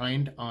stayed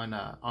behind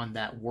on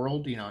that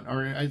world,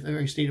 or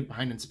he stayed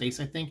behind in space,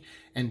 I think,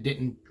 and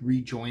didn't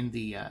rejoin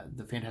the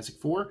Fantastic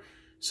Four.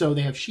 So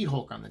they have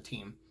She-Hulk on the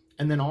team.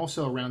 And then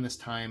also around this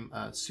time,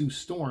 Sue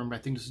Storm, I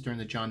think this is during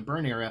the John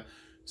Byrne era,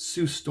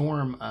 Sue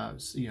Storm,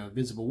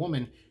 Invisible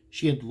Woman,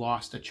 she had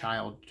lost a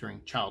child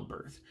during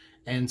childbirth.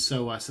 And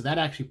so that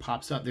actually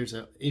pops up. There's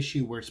an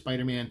issue where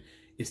Spider-Man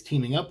is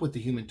teaming up with the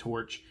Human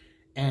Torch,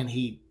 and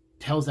he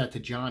tells that to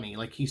Johnny.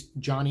 Like,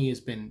 Johnny has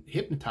been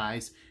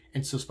hypnotized,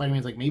 and so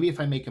Spider-Man's like, maybe if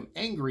I make him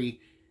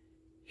angry,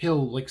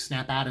 he'll like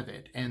snap out of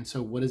it. And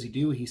so what does he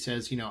do? He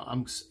says,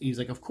 he's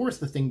like, of course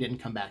the Thing didn't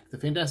come back. The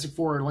Fantastic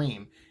Four are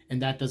lame,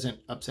 and that doesn't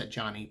upset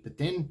Johnny. But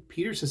then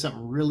Peter says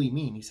something really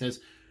mean. He says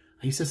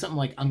something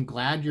like, I'm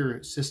glad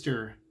your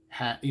sister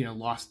had,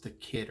 lost the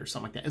kid, or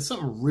something like that. It's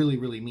something really,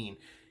 really mean.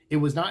 It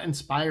was not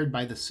inspired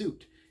by the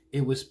suit.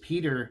 It was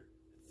Peter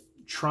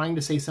trying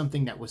to say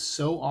something that was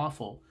so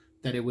awful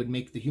that it would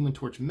make the Human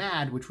Torch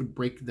mad, which would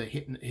break the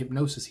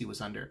hypnosis he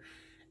was under.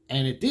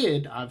 And it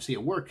did. Obviously,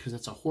 it worked, because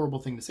that's a horrible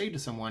thing to say to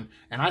someone.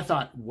 And I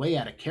thought way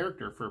out of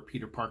character for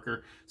Peter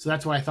Parker. So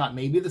that's why I thought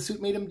maybe the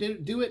suit made him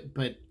do it,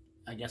 but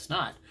I guess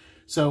not.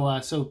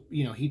 So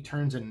he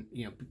turns and,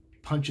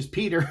 punches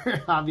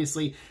Peter,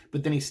 obviously,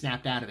 but then he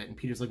snapped out of it. And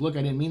Peter's like, look,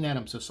 I didn't mean that.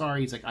 I'm so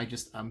sorry. He's like,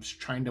 I'm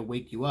trying to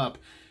wake you up.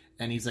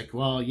 And he's like,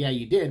 well, yeah,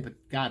 you did, but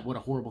God, what a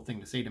horrible thing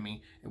to say to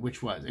me, it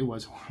was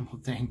a horrible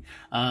thing.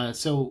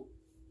 So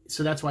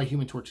that's why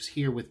Human Torch is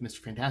here with Mr.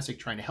 Fantastic,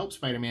 trying to help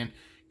Spider-Man,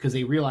 because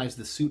they realize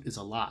the suit is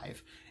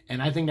alive.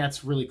 And I think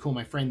that's really cool.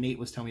 My friend Nate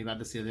was telling me about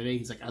this the other day.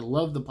 He's like, I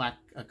love the black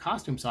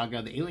costume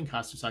saga, the alien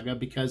costume saga,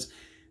 because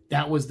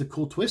that was the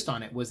cool twist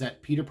on it, was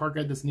that Peter Parker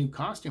had this new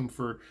costume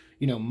for,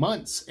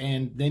 months,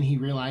 and then he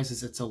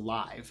realizes it's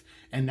alive.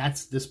 And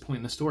that's this point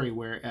in the story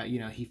where,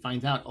 he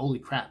finds out, holy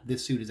crap,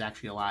 this suit is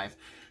actually alive.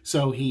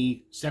 So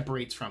he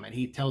separates from it.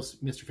 He tells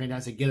Mr.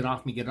 Fantastic, get it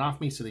off me, get it off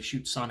me. So they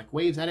shoot sonic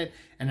waves at it.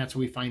 And that's where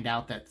we find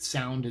out that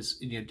sound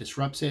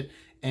disrupts it,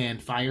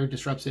 and fire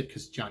disrupts it,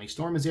 because Johnny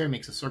Storm is there,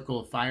 makes a circle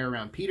of fire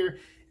around Peter,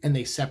 and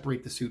they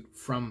separate the suit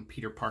from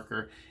Peter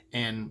Parker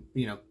and,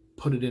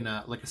 put it in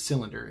a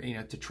cylinder,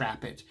 to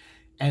trap it.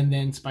 And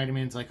then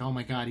Spider-Man's like, oh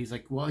my God, he's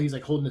like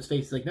holding his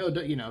face. He's like, no,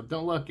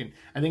 don't look. And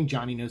I think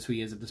Johnny knows who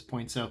he is at this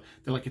point. So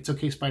they're like, it's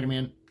okay,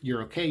 Spider-Man,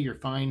 you're okay, you're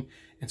fine.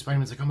 And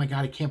Spider-Man's like, oh my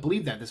God, I can't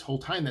believe that. This whole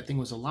time that thing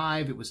was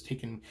alive. It was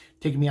taking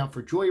me out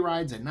for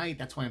joyrides at night.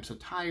 That's why I'm so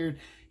tired.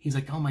 He's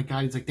like, oh my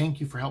God. He's like,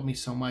 thank you for helping me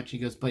so much. He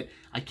goes, but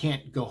I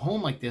can't go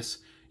home like this.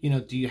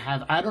 Do you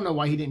have, I don't know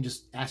why he didn't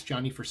just ask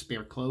Johnny for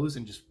spare clothes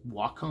and just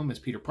walk home as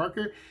Peter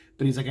Parker.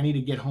 But he's like, I need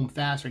to get home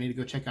fast, or I need to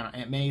go check on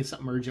Aunt May.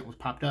 Something urgent was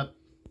popped up.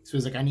 So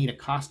he's like, I need a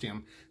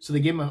costume. So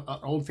they give him an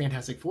old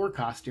Fantastic Four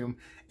costume,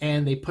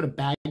 and they put a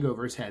bag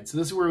over his head. So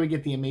this is where we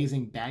get the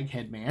amazing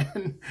Baghead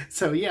Man.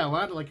 So yeah, a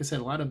lot of, like I said,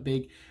 a lot of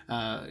big,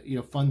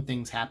 fun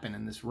things happen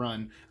in this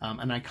run,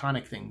 and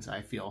iconic things,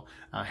 I feel,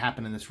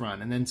 happen in this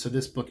run. And then, so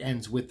this book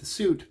ends with the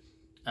suit,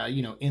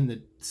 in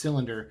the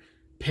cylinder,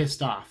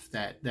 pissed off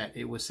that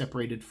it was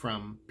separated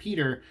from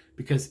Peter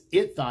because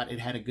it thought it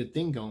had a good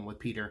thing going with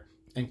Peter,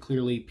 and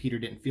clearly Peter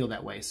didn't feel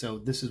that way. So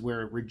this is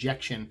where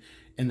rejection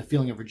and the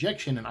feeling of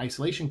rejection and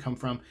isolation come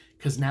from,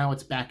 because now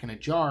it's back in a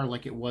jar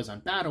like it was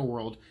on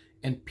Battleworld,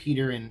 and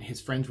Peter and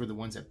his friends were the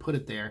ones that put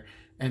it there,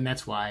 and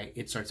that's why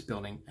it starts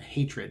building a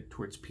hatred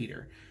towards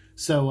Peter.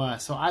 So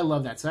so I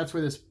love that. So that's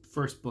where this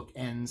first book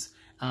ends.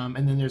 And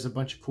then there's a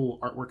bunch of cool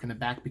artwork in the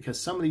back, because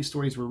some of these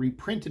stories were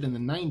reprinted in the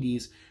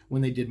 90s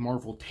when they did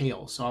Marvel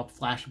Tales. So I'll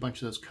flash a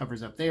bunch of those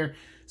covers up there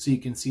so you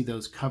can see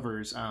those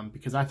covers,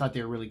 because I thought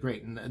they were really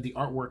great. And the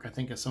artwork, I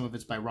think some of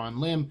it's by Ron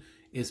Lim,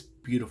 is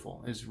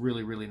beautiful. It's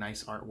really, really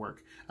nice artwork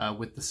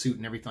with the suit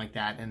and everything like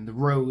that. And the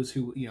Rose,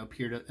 who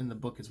appeared in the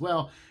book as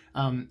well.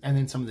 And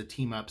then some of the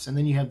team-ups. And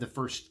then you have the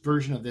first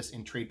version of this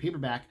in trade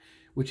paperback,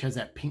 which has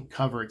that pink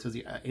cover. It says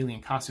the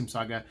Alien Costume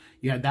Saga.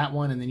 You had that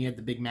one, and then you had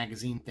the big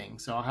magazine thing.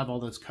 So I'll have all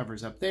those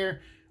covers up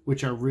there,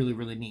 which are really,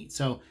 really neat.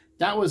 So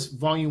that was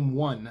volume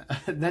 1.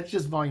 That's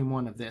just volume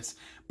 1 of this.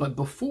 But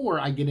before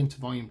I get into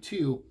volume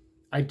 2,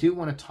 I do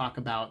want to talk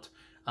about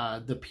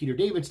the Peter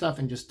David stuff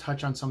and just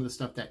touch on some of the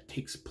stuff that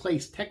takes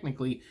place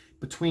technically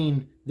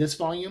between this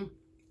volume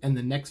and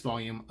the next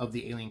volume of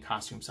the Alien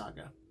Costume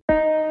Saga.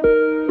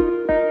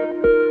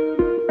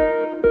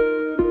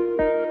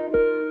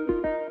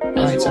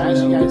 Alright, so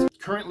as you guys,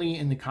 currently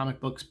in the comic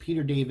books,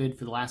 Peter David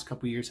for the last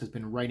couple of years has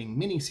been writing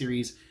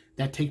miniseries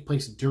that take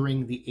place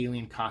during the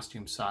Alien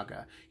Costume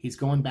Saga. He's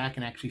going back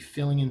and actually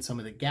filling in some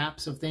of the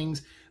gaps of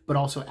things, but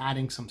also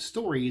adding some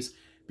stories,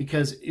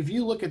 because if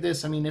you look at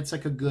this, I mean, it's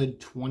like a good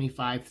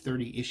 25,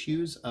 30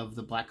 issues of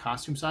the Black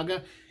Costume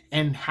Saga,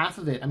 and half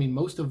of it, I mean,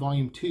 most of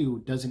volume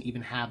 2 doesn't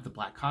even have the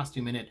black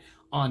costume in it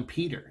on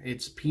Peter.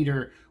 It's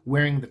Peter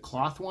wearing the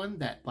cloth one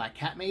that Black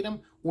Cat made him,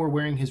 or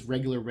wearing his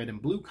regular red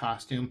and blue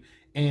costume,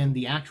 and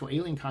the actual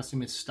alien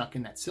costume is stuck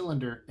in that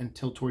cylinder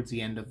until towards the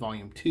end of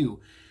volume 2.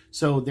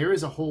 So there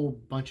is a whole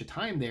bunch of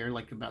time there,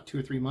 like about 2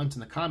 or 3 months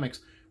in the comics,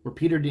 where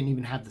Peter didn't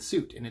even have the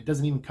suit, and it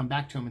doesn't even come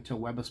back to him until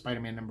Web of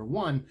Spider-Man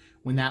 #1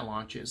 when that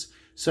launches.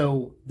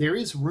 So there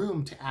is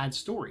room to add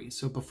stories.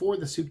 So before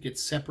the suit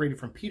gets separated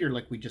from Peter,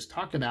 like we just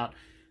talked about,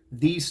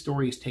 these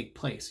stories take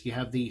place. You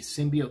have the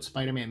Symbiote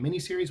Spider-Man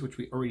miniseries, which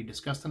we already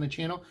discussed on the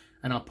channel,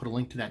 and I'll put a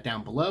link to that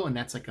down below, and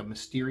that's like a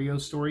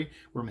Mysterio story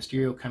where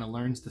Mysterio kind of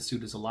learns the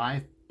suit is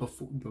alive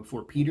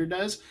before Peter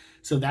does.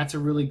 So that's a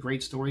really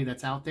great story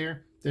that's out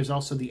there. There's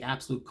also the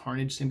Absolute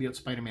Carnage Symbiote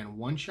Spider-Man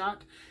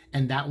one-shot,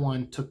 and that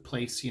one took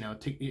place, you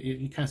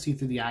kind of see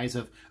through the eyes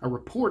of a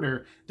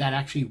reporter that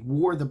actually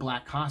wore the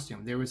black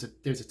costume. There's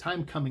a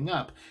time coming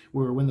up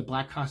where when the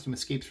black costume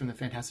escapes from the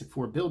Fantastic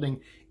Four building,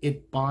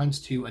 it bonds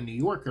to a New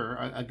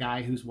Yorker, a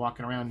guy who's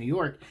walking around New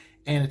York,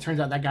 and it turns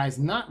out that guy's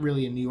not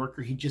really a New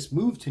Yorker. He just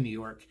moved to New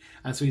York,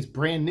 so he's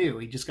brand new.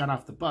 He just got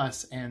off the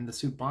bus, and the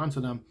suit bonds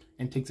with him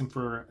and takes him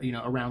for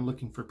around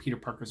looking for Peter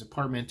Parker's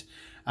apartment,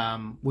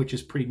 which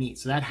is pretty neat.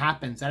 So that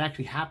happens. That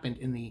actually happened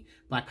in the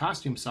Black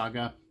Costume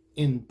Saga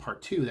in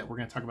part 2 that we're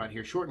going to talk about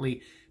here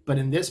shortly. But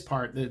in this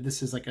part,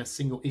 this is like a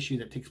single issue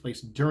that takes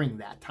place during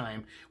that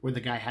time where the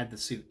guy had the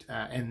suit,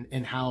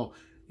 and how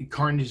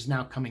Carnage is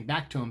now coming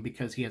back to him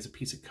because he has a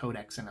piece of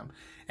codex in him.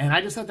 And I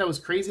just thought that was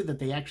crazy that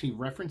they actually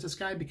referenced this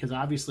guy, because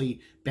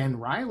obviously Ben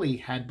Reilly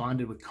had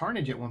bonded with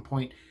Carnage at one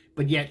point,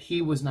 but yet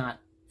he was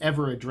not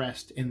ever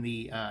addressed in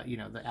the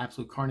the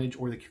Absolute Carnage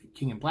or the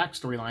King in Black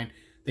storyline.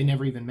 They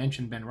never even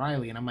mentioned Ben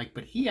Reilly, and I'm like,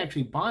 but he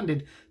actually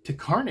bonded to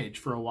Carnage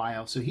for a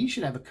while, so he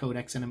should have a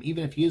codex in him.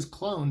 Even if he is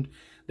cloned,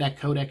 that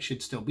codex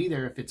should still be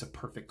there if it's a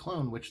perfect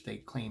clone, which they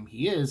claim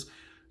he is.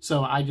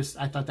 So I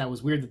thought that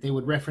was weird that they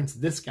would reference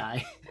this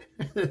guy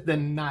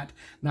than not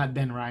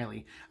Ben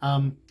Reilly.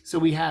 So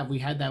we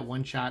had that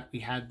one shot, we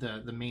had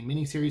the main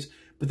miniseries,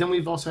 but then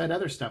we've also had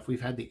other stuff.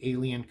 We've had the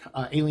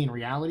Alien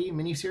Reality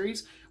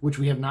miniseries, which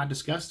we have not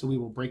discussed, so we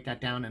will break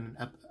that down in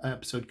an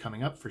episode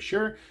coming up for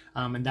sure.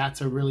 And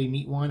that's a really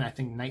neat one. I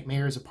think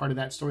Nightmare is a part of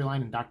that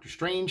storyline, and Doctor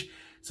Strange.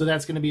 So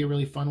that's going to be a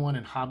really fun one,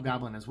 and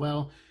Hobgoblin as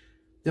well.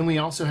 Then we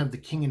also have the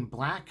King in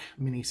Black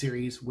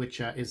miniseries,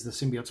 which is the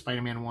Symbiote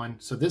Spider-Man one.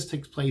 So this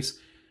takes place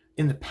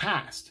in the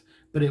past,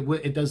 but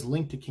it does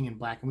link to King in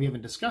Black, and we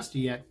haven't discussed it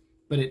yet,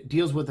 but it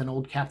deals with an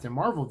old Captain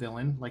Marvel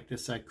villain, like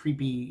this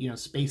creepy,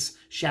 space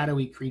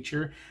shadowy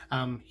creature.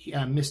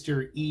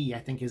 Mr. E, I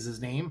think is his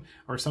name,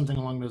 or something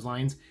along those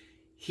lines.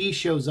 He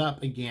shows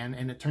up again,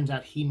 and it turns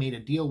out he made a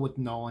deal with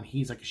Null, and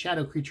he's like a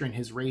shadow creature, and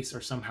his race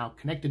are somehow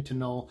connected to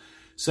Null.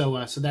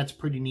 So that's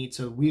pretty neat.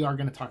 So we are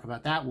going to talk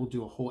about that. We'll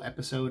do a whole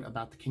episode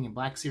about the King in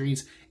Black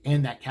series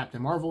and that Captain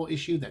Marvel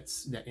issue that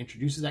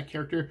introduces that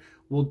character.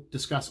 We'll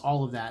discuss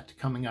all of that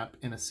coming up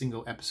in a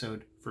single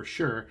episode for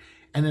sure.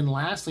 And then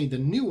lastly, the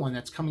new one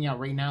that's coming out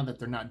right now that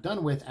they're not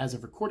done with as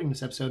of recording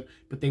this episode,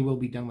 but they will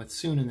be done with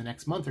soon in the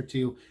next month or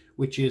two,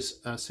 which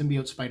is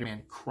Symbiote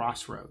Spider-Man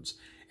Crossroads.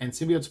 And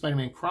Symbiote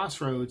Spider-Man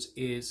Crossroads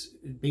is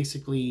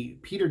basically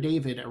Peter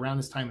David, around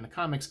this time in the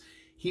comics,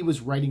 he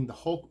was writing the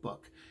Hulk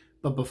book.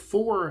 But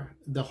before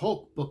the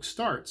Hulk book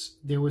starts,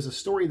 there was a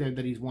story there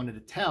that he's wanted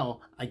to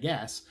tell, I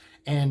guess,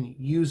 and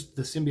used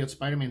the Symbiote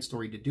Spider-Man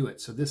story to do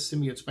it. So this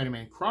Symbiote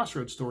Spider-Man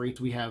Crossroads story,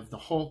 we have the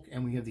Hulk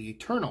and we have the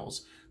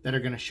Eternals that are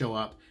going to show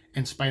up,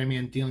 and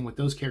Spider-Man dealing with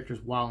those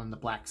characters while in the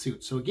black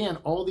suit. So again,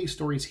 all these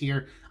stories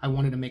here, I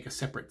wanted to make a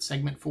separate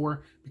segment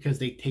for, because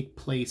they take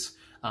place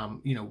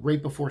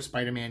right before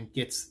Spider-Man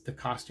gets the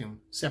costume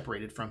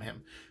separated from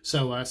him.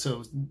 So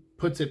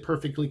puts it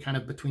perfectly kind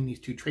of between these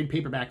two trade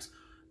paperbacks.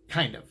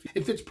 Kind of.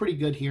 It fits pretty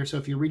good here. So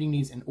if you're reading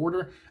these in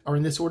order, or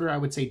in this order, I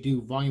would say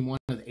do volume 1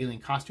 of the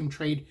Alien Costume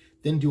Trade,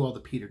 then do all the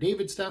Peter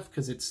David stuff,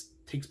 because it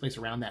takes place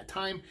around that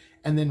time,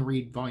 and then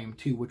read volume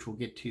 2, which we'll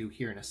get to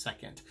here in a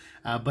second.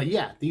 But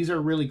yeah, these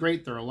are really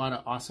great. There are a lot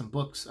of awesome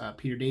books.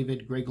 Peter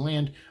David, Greg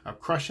Land are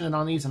crushing it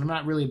on these, and I'm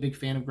not really a big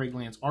fan of Greg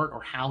Land's art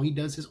or how he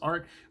does his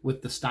art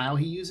with the style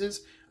he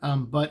uses,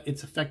 but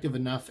it's effective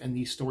enough, and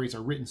these stories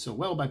are written so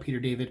well by Peter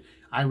David.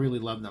 I really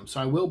love them.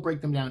 So I will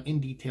break them down in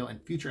detail in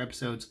future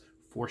episodes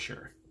for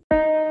sure.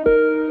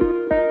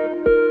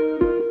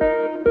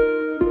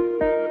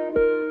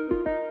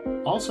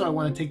 Also, I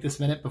want to take this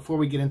minute before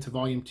we get into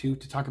volume 2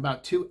 to talk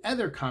about 2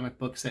 other comic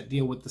books that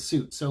deal with the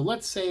suit. So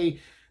let's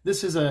say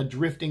this is a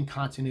drifting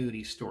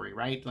continuity story,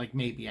 right? Like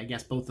maybe, I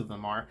guess both of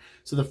them are.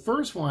 So the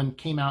first one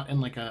came out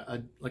in like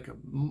a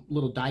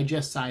little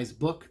digest sized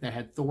book that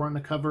had Thor on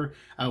the cover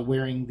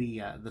wearing the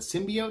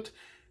symbiote.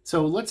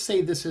 So let's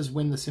say this is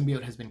when the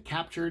symbiote has been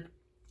captured,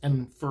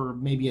 and for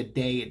maybe a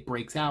day it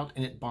breaks out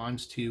and it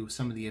bonds to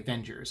some of the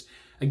Avengers.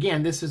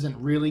 Again, this isn't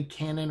really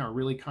canon or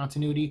really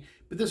continuity,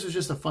 but this was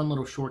just a fun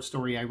little short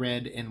story I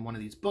read in one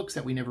of these books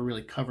that we never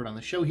really covered on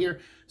the show here.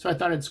 So I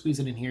thought I'd squeeze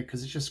it in here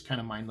because it's just kind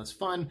of mindless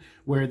fun,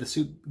 where the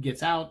suit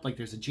gets out, like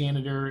there's a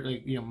janitor,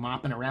 like,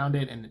 mopping around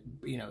it, and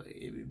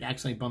it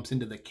accidentally bumps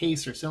into the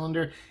case or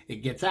cylinder. It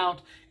gets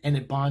out and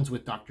it bonds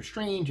with Doctor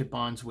Strange. It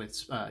bonds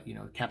with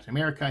Captain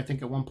America, I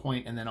think, at one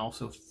point, and then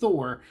also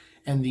Thor.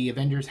 And the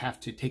Avengers have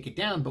to take it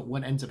down. But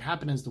what ends up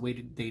happening is the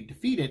way they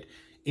defeat it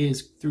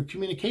is through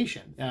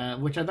communication,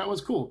 which I thought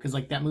was cool, because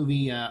like that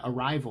movie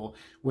Arrival,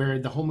 where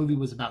the whole movie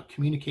was about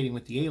communicating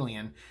with the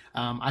alien,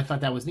 I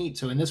thought that was neat.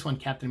 So in this one,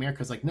 Captain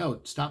America's like, no,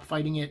 stop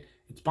fighting it.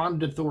 It's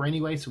bonded to Thor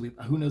anyway, so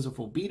who knows if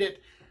we'll beat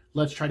it.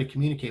 Let's try to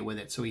communicate with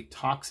it. So he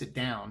talks it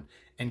down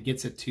and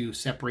gets it to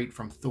separate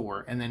from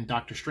Thor. And then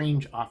Doctor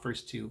Strange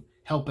offers to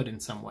help it in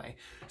some way.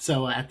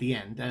 So at the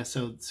end,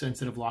 so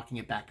instead of locking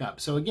it back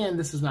up. So again,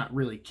 this is not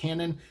really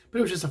canon, but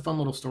it was just a fun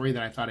little story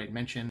that I thought I'd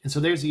mention. And so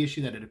there's the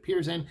issue that it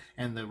appears in,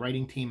 and the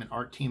writing team and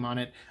art team on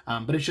it.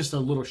 But it's just a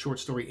little short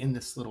story in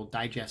this little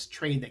digest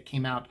trade that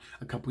came out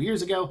a couple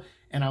years ago.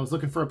 And I was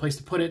looking for a place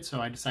to put it,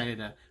 so I decided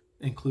to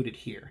include it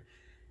here.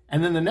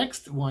 And then the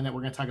next one that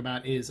we're going to talk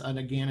about is,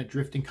 again, a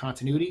drifting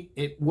continuity.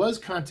 It was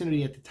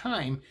continuity at the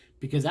time,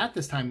 because at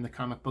this time in the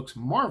comic books,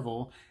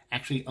 Marvel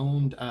actually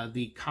owned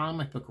the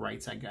comic book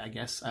rights, I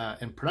guess,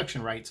 and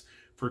production rights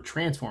for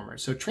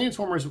Transformers. So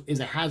Transformers is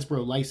a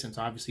Hasbro license,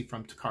 obviously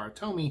from Takara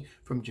Tomy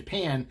from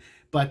Japan,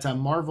 but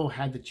Marvel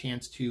had the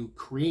chance to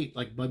create,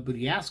 like Bud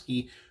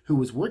Budiansky, who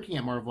was working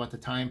at Marvel at the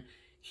time.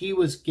 He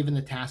was given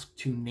the task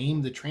to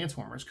name the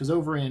Transformers, because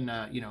over in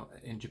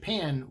in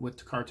Japan with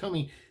Takara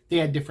Tomy, they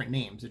had different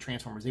names, the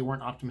Transformers. They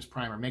weren't Optimus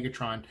Prime or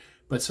Megatron,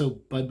 but so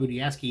Bud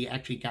Budiansky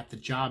actually got the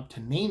job to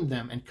name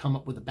them and come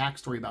up with a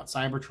backstory about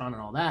Cybertron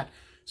and all that.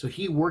 So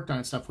he worked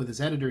on stuff with his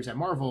editors at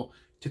Marvel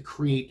to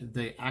create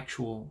the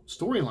actual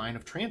storyline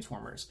of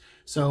Transformers.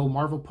 So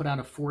Marvel put out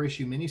a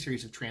 4-issue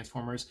miniseries of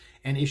Transformers,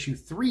 and issue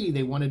 3,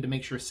 they wanted to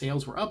make sure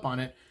sales were up on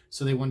it,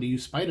 so they wanted to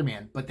use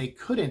Spider-Man, but they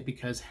couldn't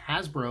because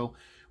Hasbro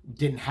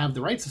didn't have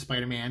the rights to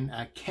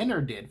Spider-Man. Kenner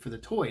did for the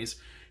toys.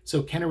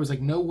 So Kenner was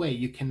like, no way,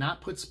 you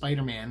cannot put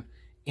Spider-Man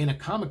in a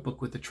comic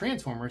book with the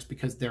Transformers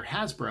because they're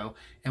Hasbro,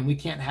 and we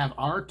can't have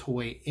our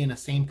toy in a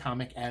same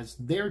comic as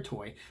their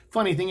toy.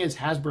 Funny thing is,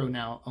 Hasbro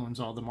now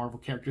owns all the Marvel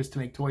characters to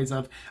make toys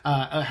of,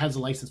 has a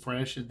license for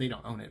it. They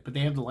don't own it, but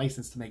they have the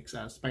license to make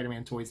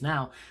Spider-Man toys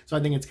now. So I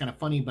think it's kind of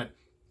funny, but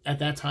at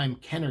that time,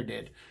 Kenner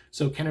did.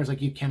 So Kenner's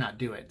like, you cannot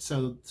do it.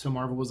 So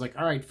Marvel was like,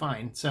 all right,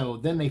 fine. So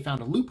then they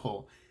found a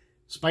loophole.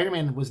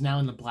 Spider-Man was now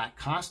in the black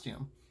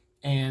costume,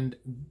 and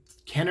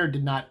Kenner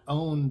did not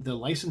own the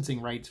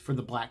licensing rights for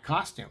the black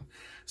costume.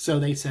 So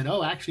they said,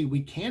 oh, actually,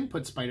 we can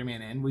put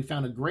Spider-Man in. We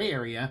found a gray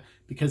area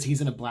because he's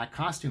in a black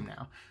costume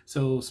now.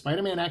 So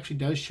Spider-Man actually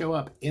does show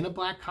up in a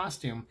black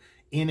costume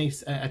in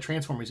a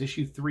Transformers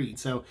issue 3.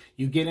 So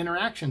you get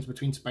interactions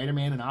between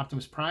Spider-Man and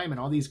Optimus Prime and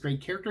all these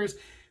great characters.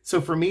 So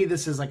for me,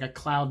 this is like a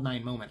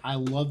Cloud9 moment. I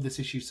love this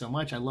issue so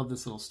much. I love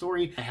this little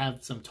story. I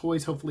have some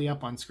toys hopefully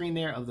up on screen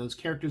there of those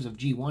characters, of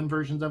G1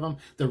 versions of them,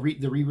 the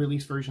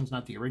re-release versions,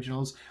 not the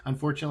originals,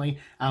 unfortunately.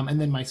 And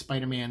then my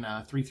Spider-Man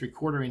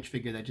 3¾ inch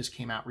figure that just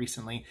came out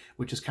recently,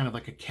 which is kind of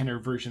like a Kenner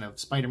version of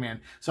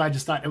Spider-Man. So I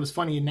just thought it was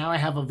funny. And now I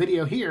have a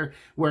video here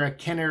where a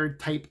Kenner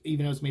type,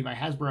 even though it's made by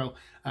Hasbro,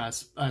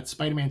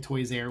 Spider-Man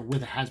toys there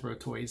with a Hasbro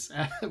Toys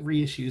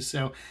reissues.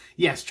 So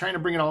yes, trying to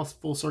bring it all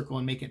full circle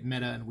and make it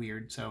meta and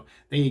weird. So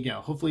there you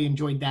go. Hopefully you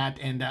enjoyed that.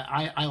 And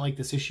I like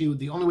this issue.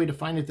 The only way to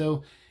find it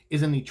though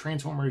is in the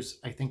Transformers,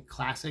 I think,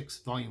 Classics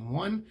Volume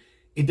 1.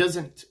 It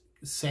doesn't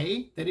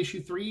say that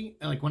issue 3.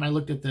 Like when I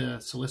looked at the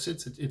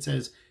solicits, it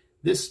says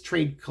this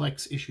trade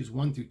collects issues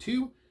 1 through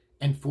 2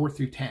 and 4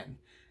 through 10.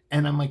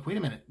 And I'm like, wait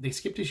a minute, they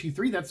skipped issue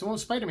 3. That's the one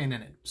with Spider-Man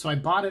in it. So I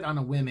bought it on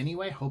a whim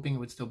anyway, hoping it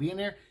would still be in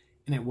there.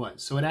 And it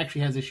was. So it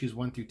actually has issues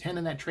 1 through 10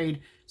 in that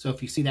trade. So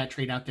if you see that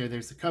trade out there,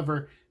 there's the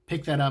cover.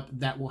 Pick that up.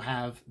 That will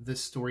have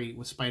this story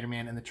with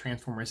Spider-Man and the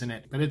Transformers in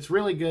it. But it's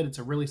really good. It's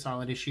a really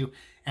solid issue.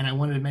 And I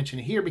wanted to mention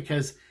it here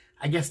because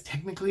I guess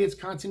technically it's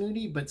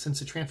continuity, but since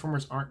the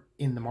Transformers aren't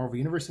in the Marvel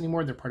Universe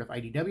anymore, they're part of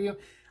IDW,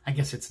 I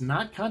guess it's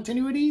not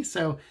continuity.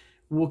 So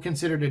we'll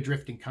consider it a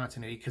drifting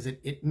continuity because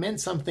it meant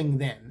something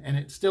then. And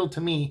it still,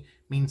 to me,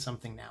 means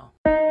something now.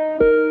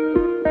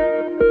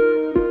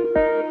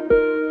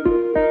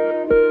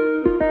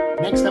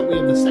 Next up, we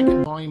have the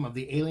second volume of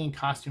the Alien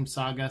Costume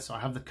Saga. So I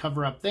have the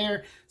cover up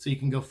there, so you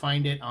can go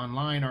find it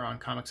online or on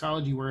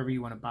Comixology, wherever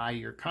you want to buy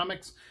your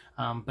comics.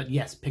 But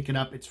yes, pick it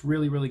up. It's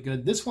really, really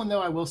good. This one,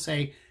 though, I will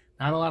say,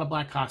 not a lot of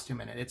black costume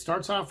in it. It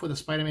starts off with a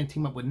Spider-Man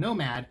team up with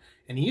Nomad,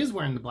 and he is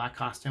wearing the black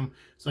costume.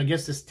 So I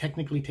guess this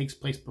technically takes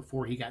place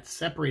before he got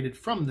separated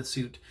from the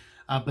suit.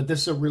 But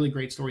this is a really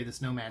great story,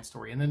 this Nomad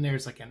story. And then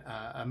there's like an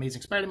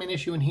Amazing Spider-Man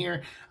issue in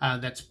here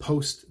that's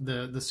post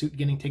the suit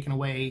getting taken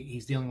away.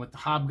 He's dealing with the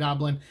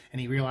Hobgoblin, and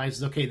he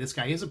realizes, okay, this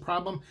guy is a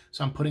problem,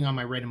 so I'm putting on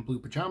my red and blue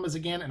pajamas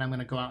again, and I'm going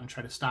to go out and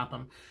try to stop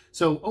him.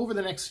 So over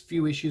the next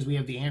few issues, we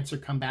have the Answer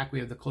come back. We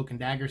have the Cloak and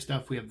Dagger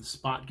stuff. We have the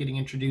Spot getting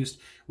introduced.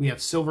 We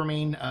have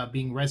Silvermane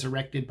being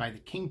resurrected by the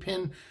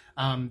Kingpin.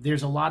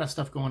 There's a lot of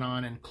stuff going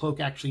on, and Cloak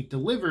actually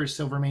delivers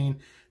Silvermane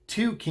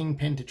to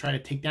Kingpin to try to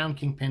take down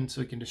Kingpin so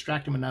he can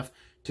distract him enough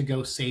to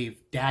go save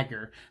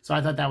Dagger. So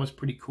I thought that was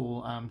pretty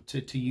cool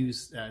to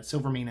use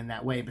Silvermane in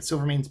that way. But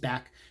Silvermane's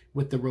back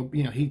with the rope.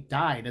 You know, he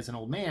died as an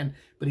old man,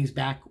 but he's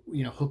back,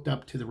 you know, hooked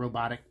up to the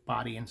robotic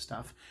body and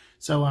stuff.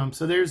 So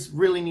so there's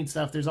really neat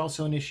stuff. There's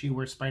also an issue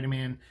where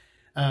Spider-Man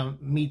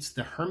meets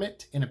the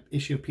Hermit in an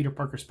issue of Peter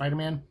Parker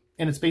Spider-Man.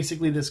 And it's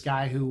basically this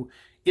guy who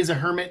is a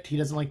hermit. He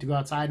doesn't like to go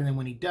outside, and then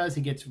when he does,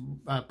 he gets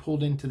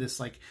pulled into this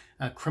like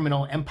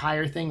criminal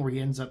empire thing where he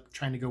ends up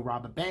trying to go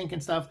rob a bank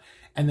and stuff.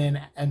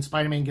 And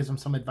Spider-Man gives him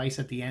some advice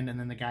at the end, and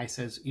then the guy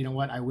says, you know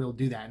what, I will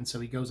do that. And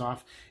so he goes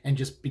off and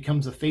just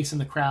becomes a face in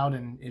the crowd,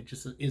 and it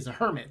just is a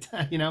hermit,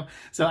 you know?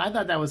 So I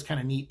thought that was kind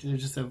of neat. It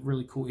was just a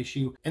really cool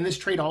issue. And this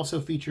trade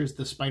also features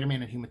the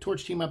Spider-Man and Human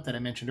Torch team up that I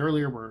mentioned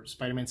earlier, where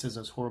Spider-Man says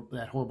that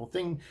horrible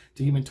thing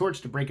to Human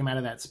Torch to break him out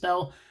of that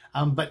spell.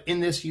 But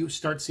in this, you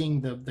start seeing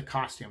the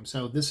costume.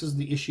 So this is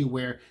the issue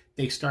where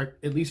they start,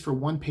 at least for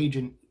one page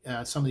in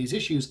some of these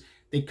issues,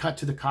 they cut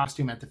to the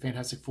costume at the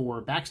Fantastic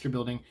Four Baxter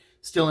building,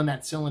 still in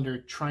that cylinder,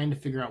 trying to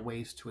figure out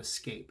ways to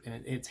escape.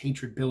 And it's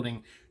hatred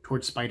building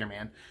towards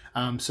Spider-Man.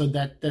 So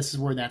this is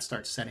where that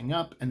starts setting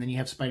up. And then you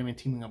have Spider-Man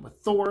teaming up with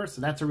Thor.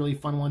 So that's a really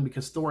fun one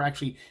because Thor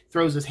actually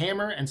throws his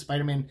hammer and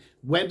Spider-Man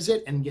webs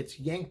it and gets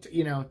yanked,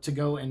 you know, to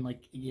go and like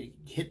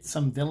hit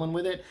some villain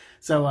with it.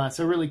 So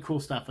so really cool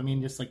stuff. I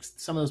mean, just like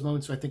some of those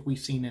moments I think we've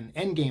seen in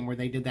Endgame where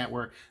they did that,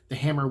 where the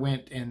hammer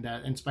went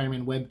and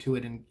Spider-Man webbed to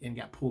it and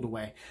got pulled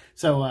away.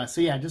 So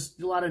so yeah,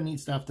 just a lot of neat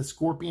stuff. The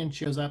Scorpion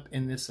shows up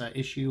in this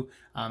issue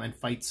and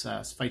fights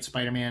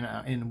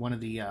Spider-Man in one of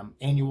the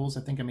annuals,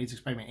 I think Amazing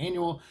Spider-Man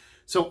annual.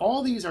 So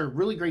all these are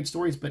really great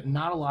stories, but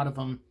not a lot of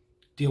them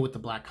deal with the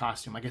black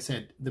costume. Like I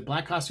said, the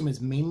black costume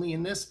is mainly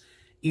in this.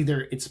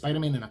 Either it's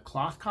Spider-Man in a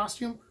cloth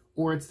costume,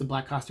 or it's the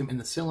black costume in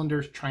the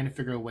cylinders trying to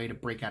figure a way to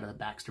break out of the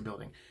Baxter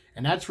building.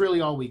 And that's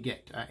really all we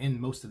get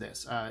in most of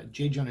this.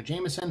 J. Jonah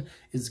Jameson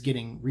is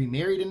getting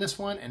remarried in this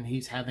one, and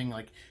he's having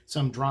like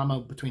some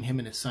drama between him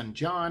and his son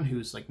John,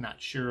 who's like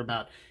not sure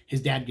about his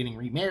dad getting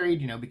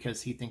remarried, you know,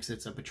 because he thinks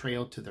it's a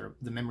betrayal to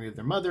the memory of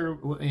their mother,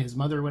 his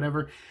mother or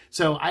whatever.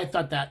 So I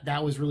thought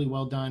that was really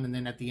well done. And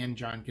then at the end,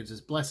 John gives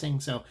his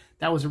blessing. So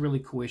that was a really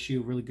cool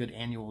issue, really good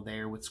annual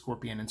there with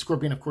Scorpion. And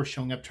Scorpion, of course,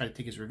 showing up, try to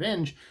take his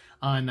revenge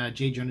on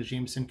J. Jonah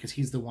Jameson, because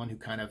he's the one who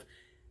kind of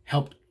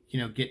helped, you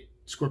know, get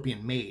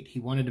Scorpion made. He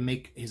wanted to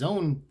make his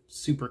own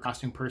super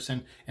costume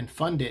person and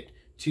fund it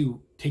to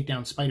take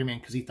down Spider-Man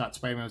because he thought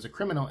Spider-Man was a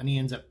criminal, and he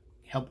ends up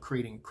help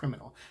creating a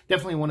criminal.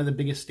 Definitely one of the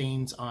biggest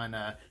stains on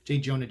J.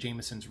 Jonah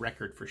Jameson's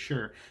record for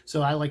sure.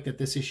 So I like that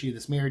this issue,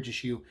 this marriage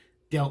issue,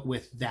 dealt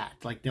with that,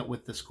 like dealt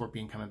with the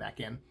Scorpion coming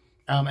back in.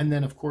 And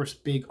then of course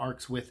big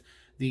arcs with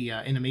the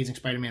in Amazing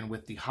Spider-Man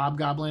with the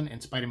Hobgoblin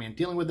and Spider-Man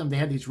dealing with them. They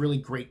had these really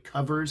great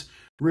covers,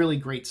 really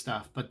great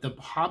stuff. But the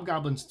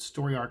Hobgoblin's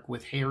story arc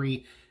with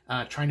Harry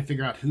trying to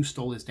figure out who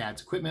stole his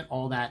dad's equipment,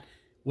 all that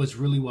was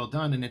really well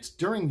done. And it's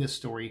during this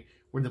story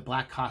where the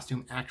black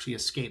costume actually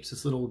escapes.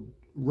 This little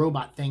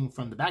robot thing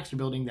from the Baxter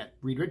Building that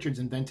Reed Richards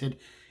invented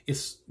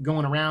is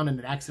going around, and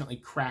it accidentally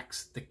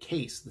cracks the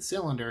case, the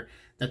cylinder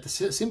that the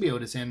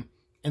symbiote is in,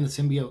 and the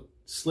symbiote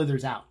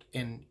slithers out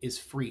and is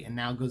free, and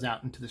now goes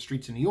out into the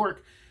streets of New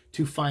York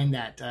to find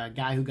that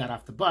guy who got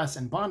off the bus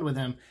and bond with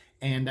him,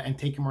 and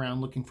take him around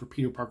looking for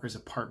Peter Parker's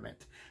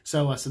apartment.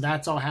 So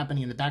that's all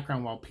happening in the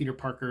background while Peter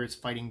Parker is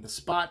fighting the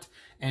Spot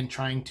and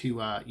trying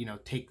to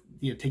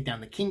take down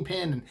the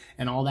Kingpin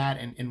and all that,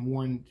 and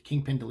warn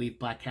Kingpin to leave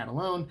Black Cat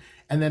alone.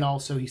 And then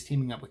also he's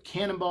teaming up with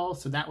Cannonball.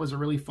 So that was a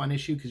really fun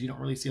issue because you don't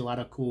really see a lot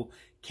of cool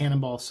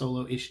Cannonball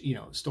solo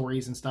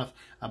stories and stuff.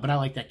 But I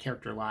like that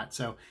character a lot.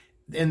 So,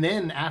 and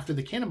then after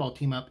the Cannonball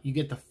team up, you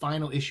get the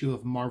final issue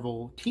of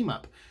Marvel Team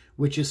Up,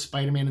 which is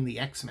Spider-Man and the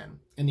X-Men.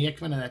 And the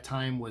X-Men at that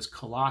time was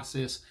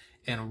Colossus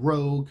and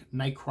Rogue,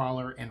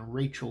 Nightcrawler, and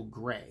Rachel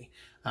Grey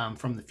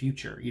from the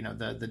future.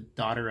 The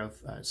daughter of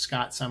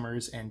Scott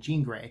Summers and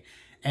Jean Grey.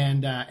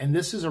 And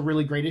this is a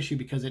really great issue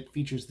because it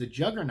features the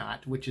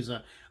Juggernaut, which is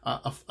a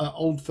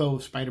old foe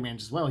of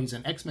Spider-Man's as well. He's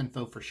an X-Men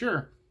foe for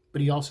sure,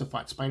 but he also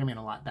fought Spider-Man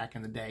a lot back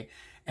in the day.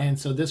 And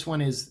so this one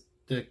is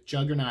the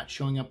Juggernaut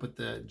showing up with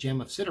the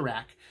gem of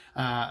Sidorak,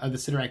 the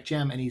Sidorak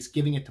gem, and he's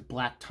giving it to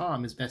Black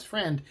Tom, his best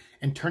friend,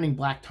 and turning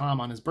Black Tom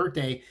on his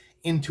birthday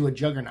into a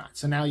Juggernaut.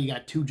 So now you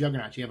got two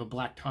Juggernauts. You have a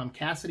Black Tom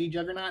Cassidy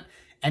Juggernaut,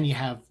 and you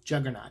have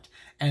Juggernaut,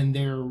 and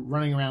they're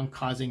running around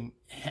causing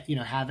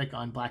havoc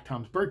on Black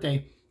Tom's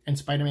birthday. And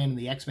Spider-Man and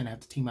the X-Men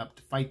have to team up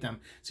to fight them.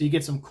 So you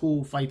get some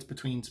cool fights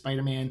between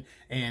Spider-Man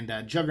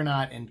and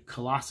Juggernaut, and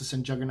Colossus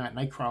and Juggernaut,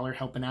 Nightcrawler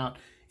helping out.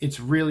 It's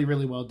really,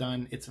 really well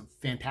done. It's a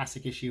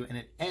fantastic issue, and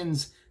it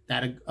ends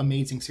that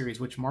amazing series,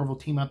 which Marvel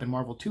Team Up and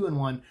Marvel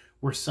 2-in-1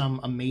 were some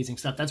amazing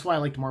stuff. That's why I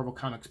liked Marvel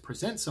Comics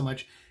Presents so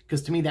much,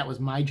 because to me that was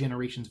my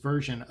generation's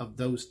version of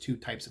those two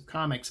types of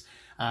comics,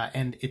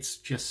 and it's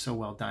just so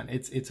well done.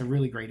 It's a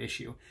really great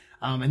issue.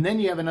 And then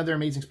you have another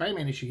Amazing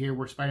Spider-Man issue here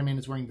where Spider-Man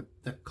is wearing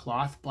the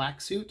cloth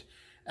black suit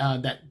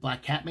that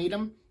Black Cat made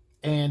him,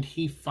 and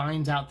he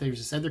finds out there's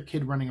this other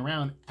kid running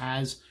around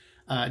as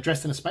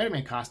dressed in a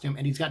Spider-Man costume,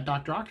 and he's got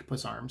Dr.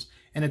 Octopus arms.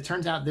 And it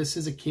turns out this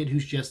is a kid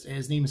who's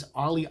his name is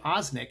Ollie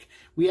Osnick.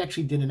 We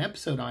actually did an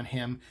episode on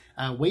him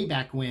way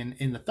back when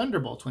in the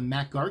Thunderbolts, when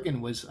Matt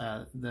Gargan was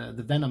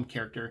the Venom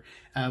character.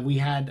 We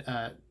had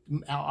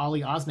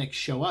Ollie Osnick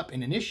show up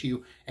in an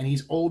issue, and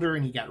he's older,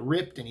 and he got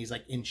ripped, and he's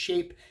like in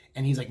shape,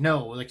 and he's like,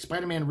 no, like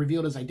Spider-Man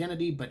revealed his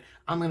identity, but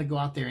I'm going to go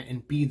out there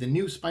and be the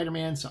new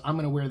Spider-Man, so I'm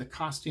going to wear the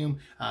costume,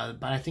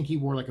 but I think he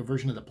wore like a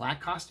version of the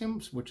black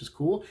costumes, which is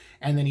cool,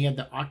 and then he had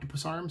the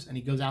octopus arms, and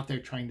he goes out there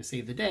trying to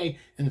save the day,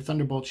 and the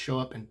Thunderbolts show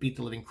up and beat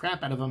the living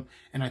crap out of him,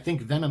 and I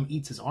think Venom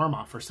eats his arm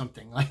off or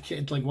something, like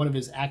it's like one of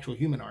his actual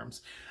human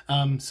arms.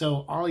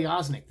 So Ollie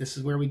Osnick, this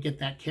is where we get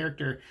that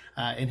character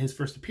in his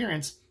first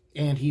appearance,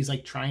 and he's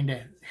like trying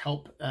to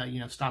help,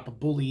 stop a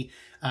bully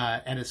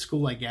at his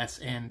school, I guess,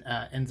 and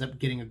ends up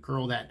getting a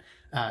girl that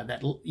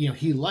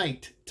he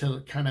liked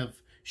to kind of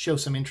show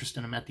some interest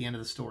in him at the end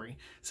of the story.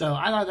 So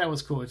I thought that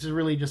was cool. It's a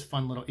really just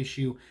fun little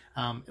issue,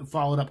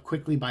 followed up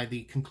quickly by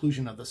the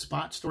conclusion of the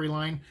Spot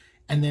storyline,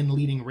 and then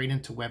leading right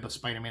into Web of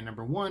Spider-Man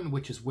 #1,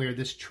 which is where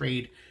this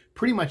trade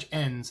pretty much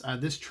ends.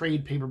 This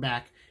trade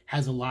paperback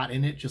has a lot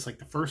in it, just like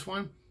the first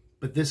one.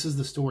 But this is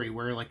the story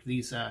where like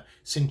these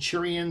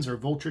Centurions or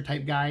Vulture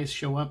type guys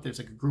show up. There's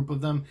like a group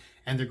of them,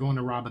 and they're going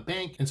to rob a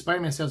bank. And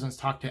Spider-Man still doesn't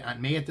talk to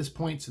Aunt May at this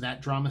point, so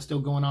that drama's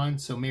still going on.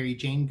 So Mary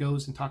Jane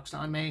goes and talks to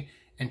Aunt May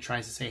and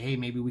tries to say, hey,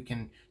 maybe we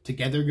can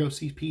together go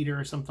see Peter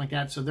or something like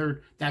that. So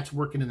that's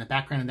working in the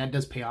background, and that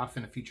does pay off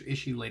in a future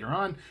issue later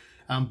on.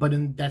 But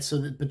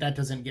that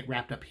doesn't get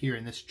wrapped up here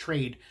in this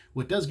trade.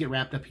 What does get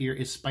wrapped up here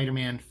is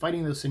Spider-Man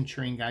fighting those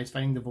Centurion guys,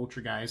 fighting the Vulture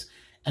guys,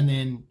 and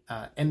then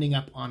ending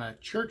up on a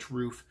church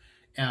roof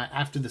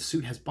after the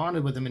suit has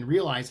bonded with him, and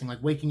realizing,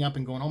 like waking up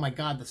and going, oh my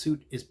God, the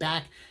suit is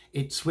back.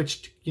 It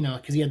switched,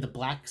 because he had the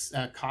black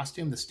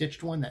costume, the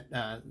stitched one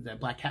that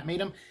Black Cat made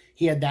him.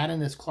 He had that in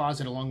his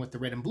closet along with the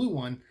red and blue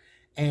one.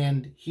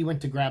 And he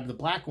went to grab the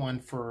black one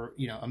for,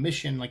 a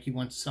mission. Like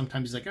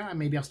sometimes he's like,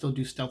 maybe I'll still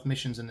do stealth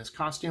missions in this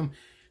costume.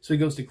 So he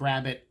goes to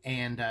grab it,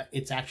 and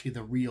it's actually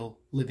the real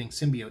living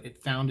symbiote. It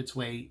found its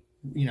way,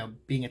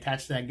 being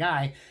attached to that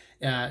guy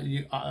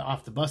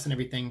off the bus and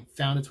everything,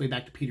 found its way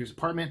back to Peter's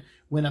apartment,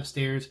 went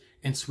upstairs,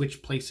 and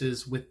switched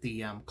places with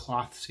the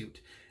cloth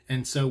suit.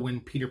 And so when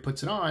Peter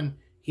puts it on,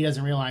 he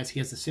doesn't realize he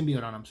has the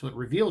symbiote on him. So it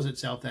reveals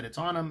itself that it's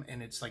on him,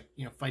 and it's like,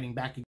 fighting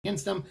back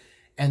against him.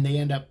 And they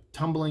end up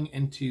tumbling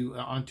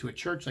onto a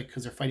church, like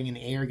because they're fighting in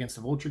the air against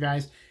the Vulture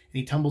guys. And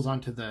he tumbles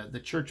onto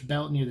the church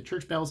bell, near the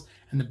church bells,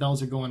 and the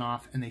bells are going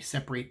off, and they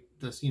separate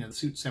the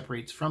suit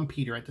separates from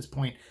Peter at this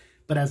point.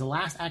 But as a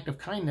last act of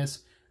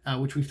kindness,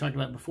 which we've talked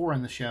about before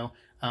on the show,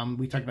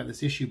 we talked about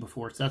this issue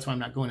before, so that's why I'm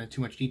not going into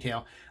too much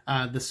detail.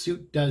 The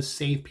suit does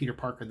save Peter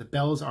Parker. The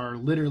bells are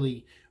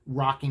literally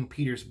rocking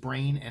Peter's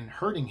brain and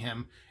hurting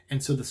him,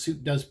 and so the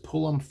suit does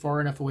pull him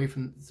far enough away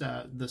from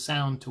the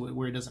sound to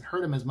where it doesn't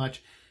hurt him as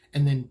much.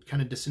 and then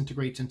kind of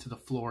disintegrates into the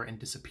floor and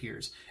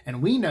disappears.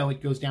 And we know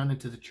it goes down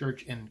into the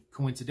church, and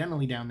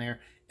coincidentally down there,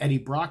 Eddie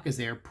Brock is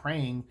there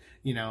praying,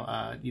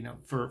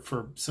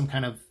 for some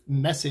kind of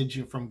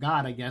message from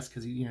God, I guess,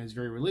 because he's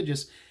very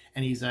religious,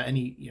 and he's in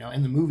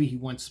the movie he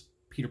wants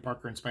Peter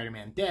Parker and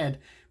Spider-Man dead,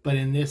 but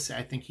in this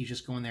I think he's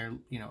just going there,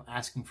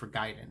 asking for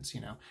guidance,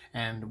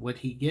 and what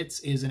he gets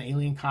is an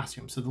alien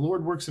costume. So the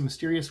Lord works in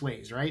mysterious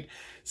ways, right?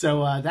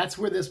 So that's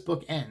where this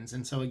book ends.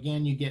 And so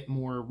again, you get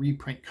more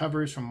reprint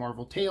covers from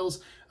Marvel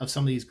Tales of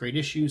some of these great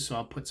issues, so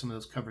I'll put some of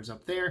those covers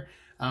up there.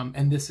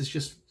 And this is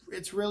just,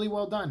 it's really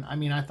well done. I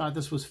mean, I thought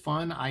this was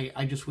fun.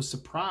 I just was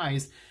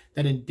surprised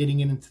that it didn't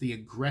get into the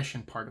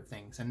aggression part of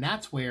things, and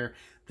that's where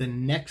the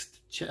next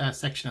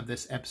section of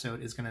this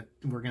episode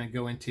we're gonna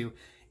go into,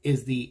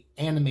 is the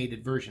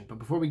animated version. But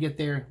before we get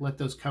there, let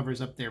those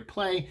covers up there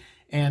play,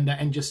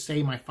 and just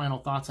say my final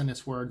thoughts on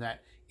this were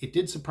that it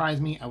did surprise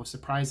me. I was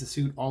surprised the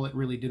suit, all it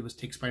really did was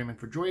take Spider-Man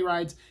for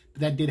joyrides,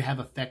 but that did have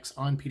effects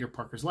on Peter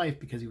Parker's life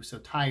because he was so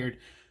tired.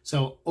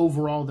 So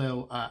overall,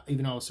 though,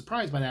 even though I was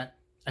surprised by that,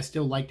 I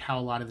still liked how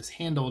a lot of this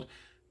handled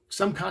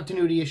some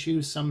continuity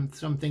issues, some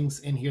things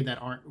in here that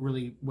aren't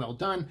really well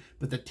done,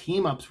 but the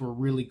team-ups were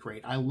really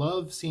great. I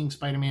love seeing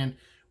Spider-Man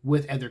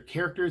with other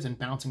characters and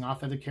bouncing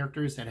off other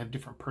characters that have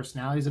different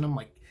personalities in them,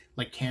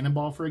 like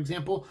Cannonball, for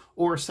example,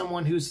 or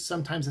someone who's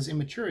sometimes as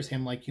immature as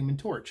him, like Human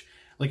Torch.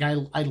 Like, I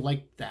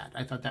liked that.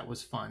 I thought that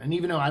was fun. And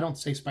even though I don't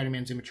say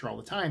Spider-Man's immature all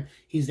the time,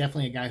 he's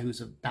definitely a guy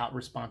who's about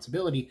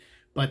responsibility,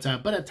 but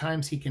at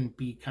times he can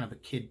be kind of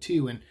a kid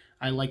too, and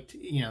I liked,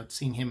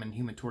 seeing him and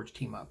Human Torch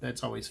team up.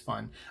 That's always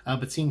fun.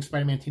 But seeing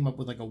Spider-Man team up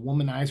with like a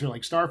womanizer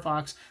like Star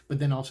Fox, but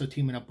then also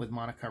teaming up with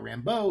Monica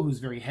Rambeau, who's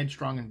very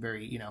headstrong and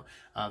very,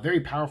 very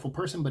powerful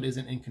person, but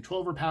isn't in control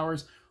of her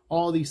powers.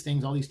 All these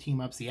things, all these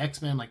team ups, the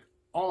X-Men, like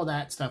all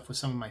that stuff was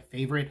some of my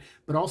favorite.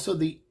 But also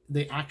the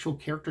actual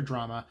character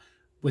drama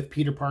with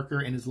Peter Parker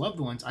and his loved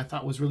ones, I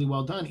thought was really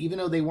well done, even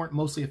though they weren't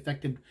mostly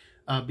affected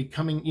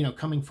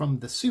coming from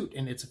the suit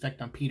and its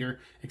effect on Peter,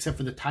 except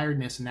for the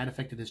tiredness, and that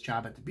affected his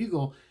job at the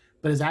Bugle.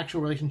 But his actual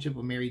relationship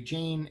with Mary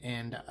Jane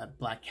and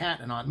Black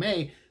Cat and Aunt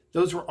May,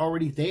 those were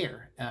already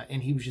there,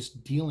 and he was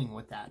just dealing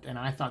with that. And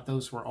I thought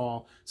those were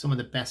all some of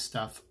the best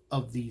stuff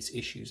of these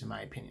issues, in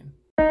my opinion.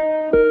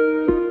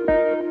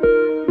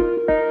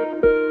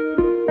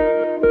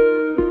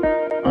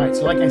 All right,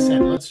 so like I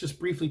said, let's just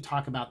briefly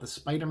talk about the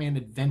Spider-Man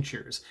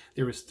Adventures.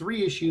 There was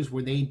 3 issues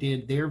where they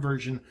did their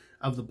version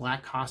of the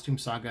Black Costume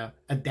Saga,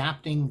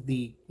 adapting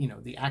the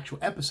actual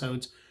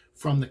episodes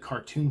from the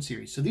cartoon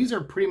series. So these are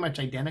pretty much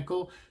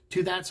identical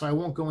to that, so I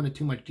won't go into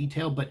too much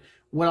detail, but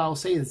what I'll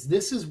say is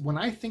this is, when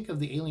I think of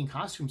the Alien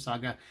Costume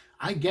Saga,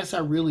 I guess I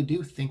really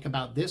do think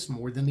about this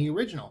more than the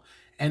original.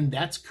 And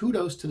that's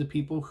kudos to the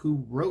people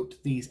who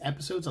wrote these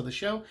episodes of the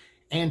show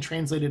and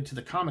translated to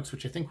the comics,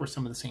 which I think were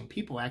some of the same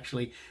people,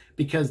 actually,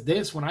 because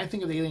this, when I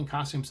think of the Alien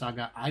Costume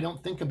Saga, I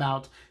don't think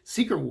about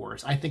Secret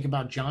Wars. I think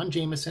about John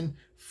Jameson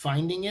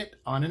finding it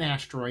on an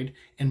asteroid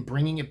and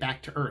bringing it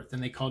back to Earth,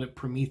 and they called it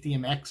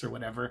Prometheum X or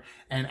whatever,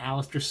 and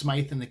Alistair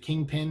Smythe and the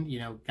Kingpin,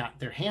 got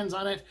their hands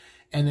on it,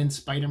 and then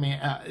Spider-Man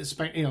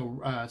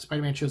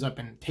shows up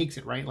and takes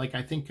it, right? Like,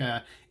 I think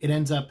it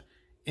ends up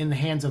in the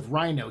hands of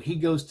Rhino. He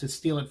goes to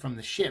steal it from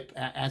the ship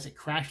as it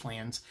crash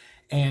lands,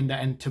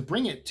 and to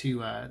bring it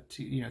to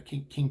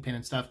Kingpin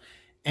and stuff.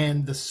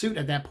 And the suit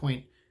at that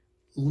point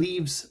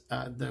leaves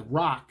the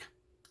Rock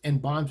and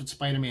bonds with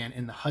Spider-Man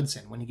in the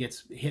Hudson when he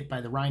gets hit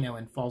by the Rhino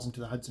and falls into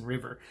the Hudson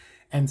River.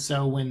 And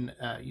so when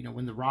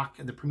the Rock,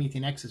 the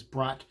Promethean X, is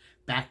brought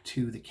back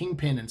to the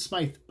Kingpin and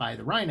Smythe by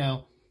the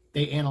Rhino,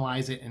 they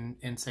analyze it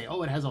and say,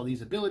 oh, it has all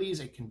these abilities.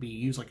 It can be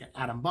used like an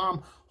atom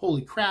bomb.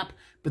 Holy crap.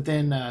 But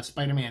then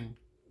Spider-Man,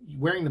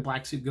 wearing the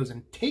black suit, goes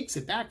and takes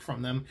it back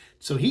from them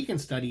so he can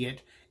study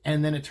it.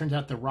 And then it turns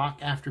out the Rock,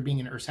 after being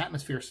in Earth's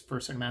atmosphere for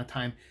a certain amount of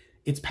time,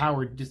 its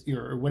power,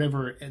 or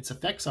whatever its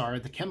effects are,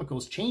 the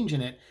chemicals change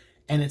in it,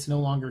 and it's no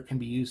longer can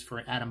be used for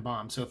an atom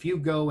bomb. So if you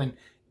go and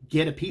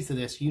get a piece of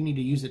this, you need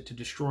to use it to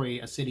destroy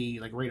a city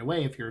like right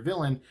away if you're a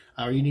villain,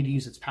 or you need to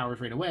use its powers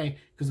right away,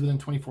 because within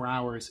 24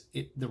 hours,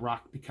 the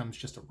Rock becomes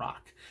just a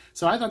rock.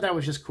 So I thought that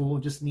was just cool,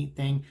 just a neat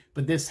thing.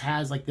 But this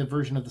has like the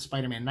version of the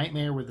Spider-Man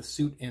Nightmare where the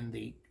suit and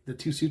the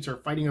 2 suits are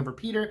fighting over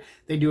Peter.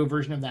 They do a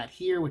version of that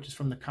here, which is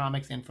from the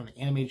comics and from the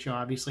animated show,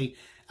 obviously.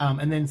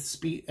 And then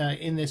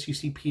in this, you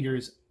see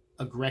Peter's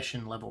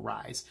aggression level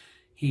rise.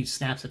 He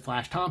snaps at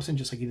Flash Thompson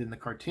just like he did in the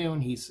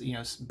cartoon. He's,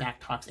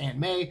 backtalks Aunt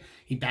May.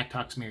 He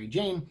backtalks Mary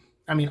Jane.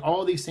 I mean,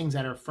 all these things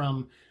that are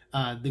from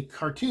the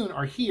cartoon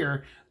are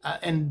here.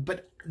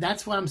 But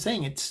that's what I'm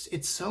saying.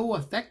 It's so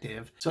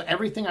effective. So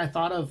everything I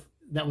thought of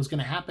that was going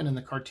to happen in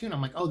the cartoon,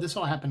 I'm like, oh, this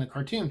all happened in the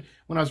cartoon.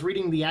 When I was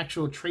reading the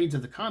actual trades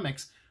of the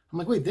comics, I'm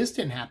like, wait, this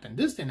didn't happen.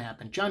 This didn't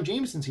happen. John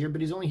Jameson's here, but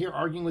he's only here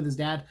arguing with his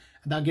dad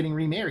about getting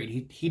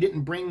remarried. He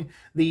didn't bring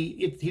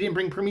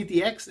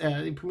Promethean X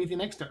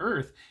to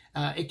Earth.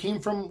 It came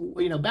from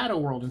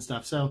Battle World and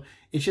stuff. So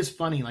it's just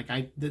funny. Like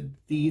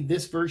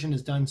this version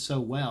is done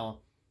so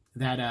well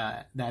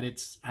that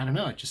it's, I don't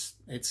know,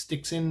 it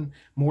sticks in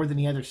more than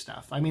the other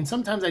stuff. I mean,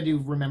 sometimes I do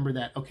remember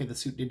that, okay, the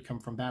suit did come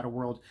from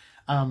Battleworld,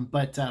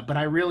 but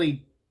I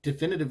really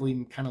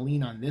definitively kind of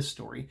lean on this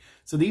story.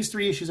 So these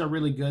 3 issues are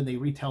really good. They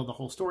retell the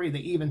whole story. They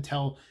even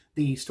tell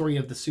the story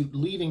of the suit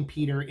leaving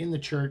Peter in the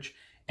church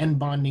and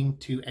bonding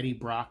to Eddie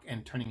Brock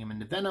and turning him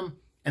into Venom.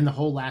 And the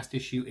whole last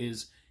issue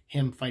is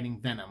him fighting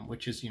Venom,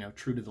 which is,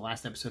 true to the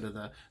last episode of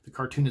the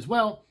cartoon as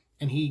well.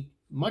 And he,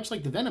 much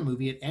like the Venom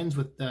movie, it ends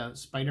with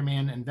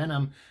Spider-Man and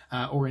Venom,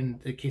 or in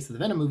the case of the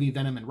Venom movie,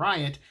 Venom and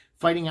Riot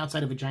fighting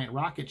outside of a giant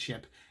rocket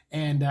ship.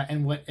 And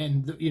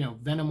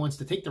Venom wants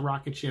to take the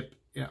rocket ship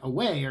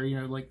away,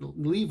 or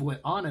leave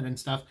on it and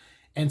stuff.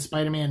 And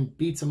Spider-Man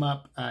beats him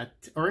up,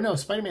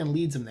 Spider-Man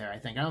leads him there, I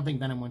think. I don't think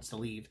Venom wants to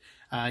leave.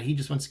 He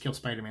just wants to kill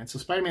Spider-Man. So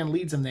Spider-Man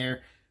leads him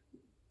there,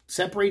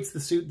 separates the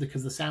suit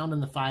because the sound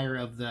and the fire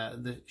of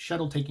the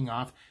shuttle taking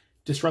off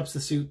disrupts the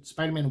suit.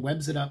 Spider-Man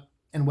webs it up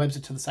and webs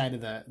it to the side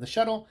of the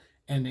shuttle,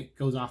 and it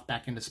goes off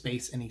back into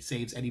space, and he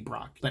saves Eddie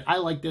Brock. But I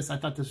like this. I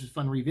thought this was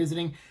fun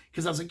revisiting,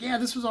 because I was like, yeah,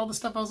 this was all the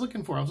stuff I was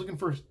looking for. I was looking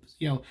for,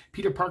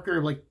 Peter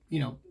Parker,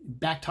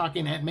 back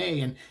talking Aunt May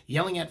and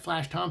yelling at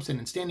Flash Thompson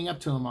and standing up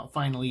to him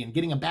finally and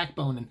getting a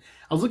backbone. And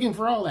I was looking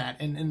for all that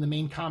in the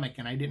main comic,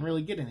 and I didn't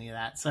really get any of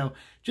that. So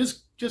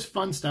just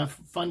fun stuff,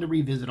 fun to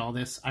revisit all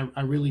this.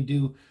 I really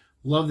do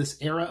love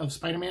this era of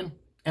Spider-Man,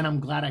 and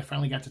I'm glad I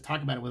finally got to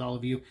talk about it with all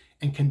of you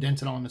and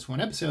condense it all in this one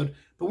episode.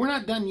 But we're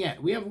not done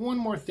yet. We have one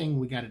more thing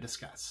we got to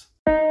discuss.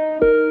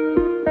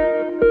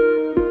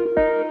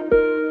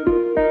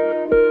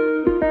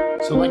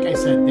 So like I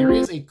said, there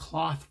is a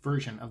cloth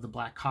version of the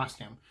black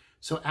costume.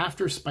 So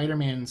after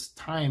Spider-Man's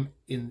time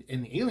in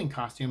the alien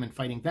costume and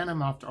fighting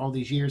Venom after all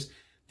these years,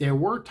 there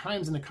were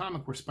times in the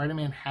comic where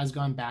Spider-Man has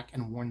gone back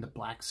and worn the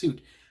black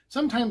suit.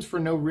 Sometimes for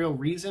no real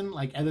reason,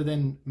 like other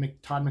than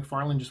Todd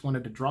McFarlane just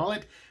wanted to draw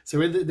it.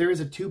 So there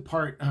is a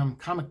 2-part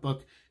comic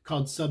book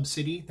called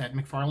Sub-City that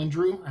McFarlane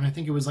drew. And I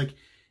think it was like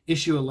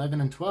issue 11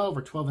 and 12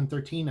 or 12 and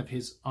 13 of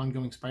his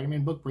ongoing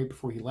Spider-Man book right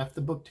before he left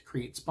the book to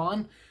create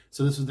Spawn.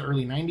 So this was the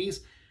early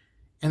 90s.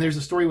 And there's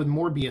a story with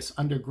Morbius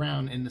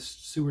underground in the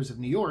sewers of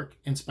New York,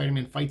 and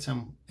Spider-Man fights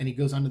him, and he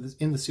goes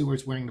in the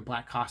sewers wearing the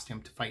black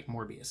costume to fight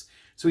Morbius.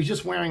 So he's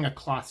just wearing a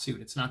cloth suit.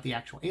 It's not the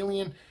actual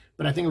alien,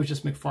 but I think it was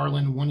just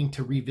McFarlane wanting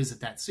to revisit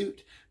that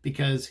suit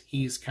because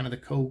he's kind of the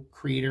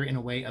co-creator in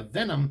a way of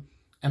Venom,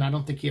 and I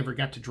don't think he ever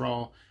got to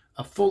draw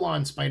a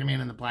full-on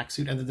Spider-Man in the black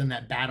suit other than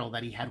that battle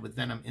that he had with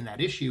Venom in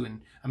that issue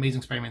in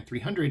Amazing Spider-Man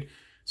 300.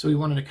 So he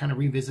wanted to kind of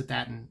revisit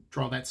that and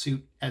draw that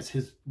suit as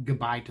his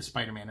goodbye to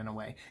Spider-Man in a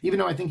way. Even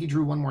though I think he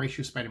drew one more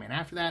issue of Spider-Man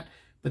after that,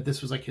 but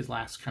this was like his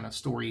last kind of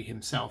story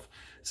himself.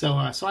 So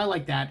I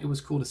like that. It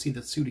was cool to see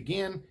the suit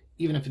again,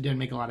 even if it didn't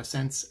make a lot of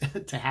sense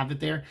to have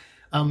it there,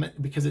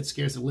 because it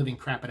scares the living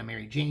crap out of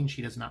Mary Jane.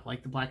 She does not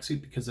like the black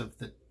suit because of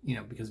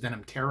because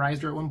Venom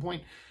terrorized her at one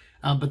point.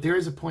 But there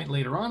is a point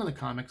later on in the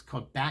comics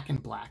called Back in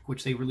Black,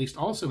 which they released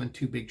also in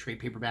 2 big trade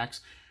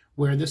paperbacks,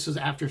 where this was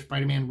after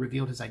Spider-Man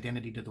revealed his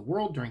identity to the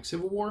world during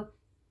Civil War,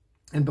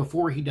 and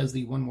before he does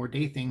the One More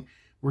Day thing,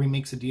 where he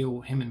makes a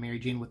deal, him and Mary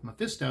Jane, with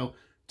Mephisto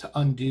to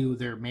undo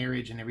their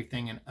marriage and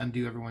everything and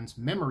undo everyone's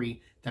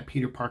memory that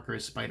Peter Parker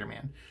is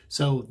Spider-Man.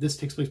 So this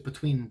takes place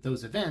between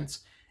those events,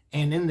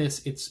 and in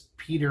this, it's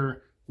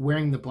Peter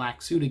wearing the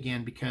black suit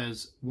again,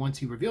 because once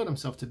he revealed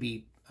himself to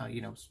be,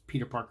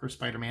 Peter Parker,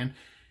 Spider-Man,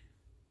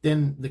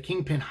 then the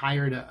Kingpin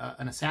hired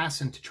an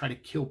assassin to try to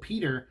kill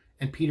Peter,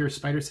 and Peter's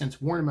spider sense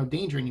warned him of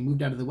danger, and he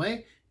moved out of the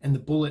way, and the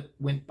bullet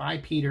went by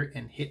Peter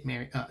and hit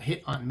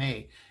Aunt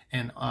May,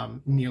 and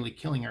nearly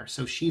killing her.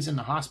 So she's in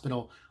the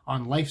hospital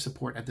on life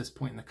support at this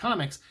point in the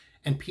comics,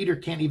 and Peter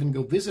can't even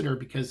go visit her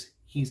because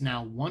he's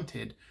now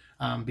wanted,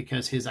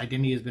 because his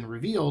identity has been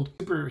revealed.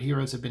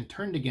 Superheroes have been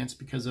turned against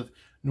because of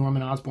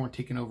Norman Osborn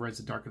taking over as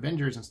the Dark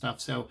Avengers and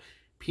stuff. So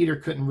Peter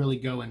couldn't really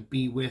go and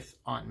be with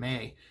Aunt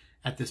May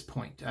at this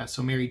point.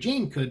 So Mary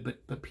Jane could,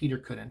 but Peter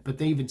couldn't. But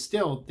they even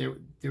still, there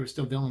were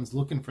still villains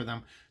looking for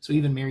them. So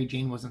even Mary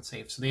Jane wasn't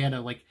safe. So they had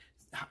to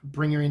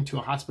bring her into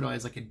a hospital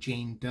as like a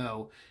Jane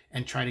Doe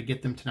and try to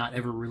get them to not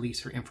ever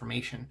release her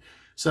information.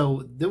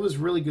 So there was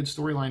really good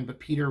storyline,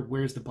 but Peter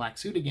wears the black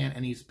suit again,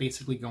 and he's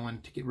basically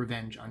going to get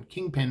revenge on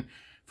Kingpin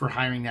for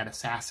hiring that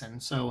assassin.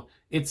 So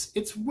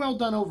it's well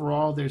done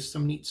overall. There's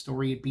some neat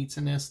story beats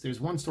in this. There's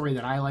one story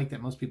that I like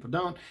that most people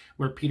don't,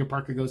 where Peter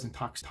Parker goes and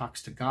talks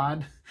to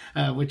God,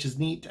 which is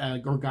neat,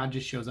 or God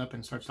just shows up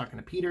and starts talking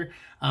to Peter.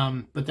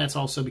 But that's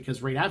also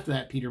because right after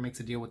that, Peter makes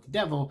a deal with the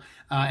devil,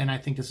 and I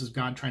think this is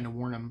God trying to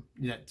warn him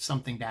that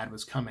something bad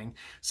was coming.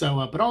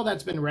 So, but all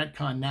that's been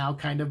retconned now,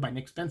 kind of, by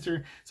Nick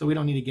Spencer, so we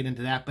don't need to get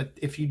into that. But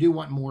if you do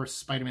want more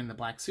Spider-Man in the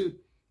black suit,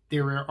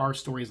 there are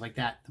stories like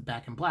that, the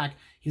Back in Black.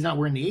 He's not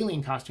wearing the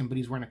alien costume, but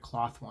he's wearing a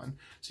cloth one.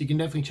 So you can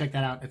definitely check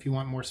that out if you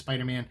want more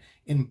Spider-Man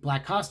in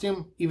black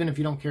costume. Even if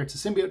you don't care it's a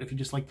symbiote, if you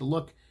just like the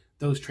look,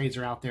 those trades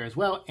are out there as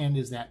well, and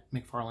is that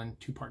McFarlane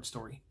 2-part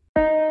story.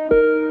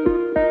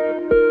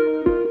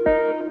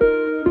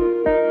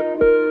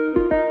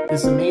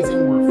 This is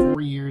amazing. We're 4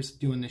 4 years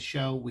doing this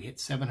show. We hit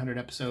 700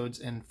 episodes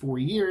in 4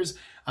 years.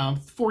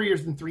 4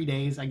 years and 3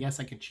 days. I guess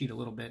I could cheat a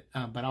little bit,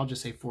 but I'll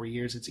just say 4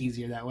 years. It's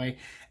easier that way.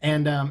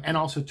 And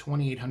also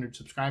 2,800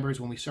 subscribers.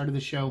 When we started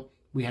the show,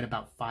 we had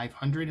about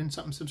 500 and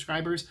something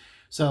subscribers.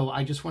 So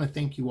I just want to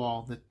thank you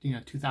all, the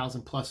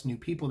 2,000 plus new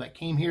people that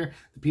came here,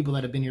 the people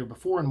that have been here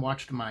before and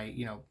watched my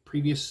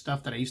previous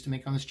stuff that I used to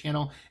make on this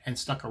channel and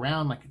stuck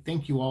around. Like,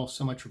 thank you all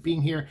so much for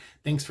being here.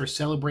 Thanks for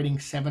celebrating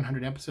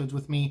 700 episodes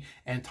with me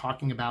and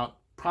talking about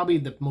probably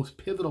the most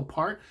pivotal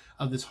part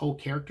of this whole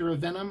character of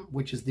Venom,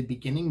 which is the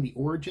beginning, the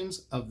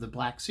origins of the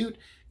black suit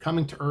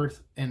coming to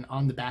Earth and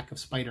on the back of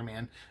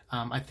Spider-Man.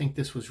 I think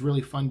this was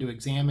really fun to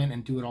examine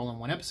and do it all in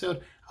one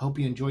episode. I hope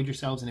you enjoyed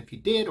yourselves, and if you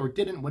did or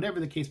didn't,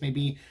 whatever the case may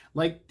be,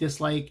 like,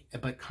 dislike,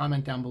 but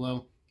comment down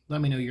below. Let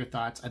me know your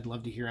thoughts. I'd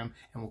love to hear them,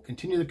 and we'll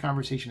continue the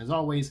conversation as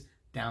always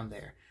down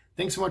there.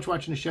 Thanks so much for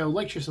watching the show.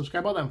 Like, share,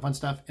 subscribe, all that fun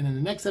stuff. And in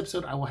the next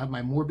episode, I will have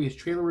my Morbius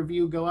trailer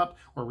review go up,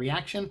 or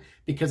reaction,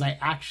 because I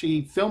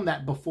actually filmed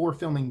that before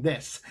filming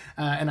this.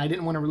 And I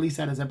didn't want to release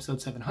that as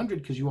episode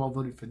 700 because you all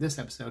voted for this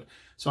episode.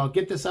 So I'll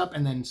get this up,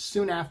 and then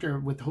soon after,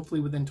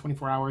 hopefully within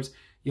 24 hours,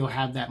 you'll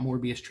have that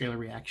Morbius trailer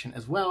reaction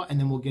as well. And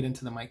then we'll get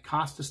into the Mike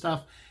Costa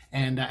stuff.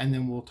 And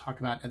then we'll talk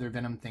about other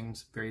Venom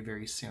things very,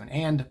 very soon.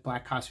 And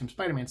Black Costume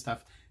Spider-Man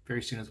stuff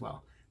very soon as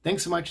well.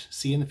 Thanks so much.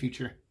 See you in the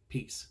future.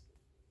 Peace.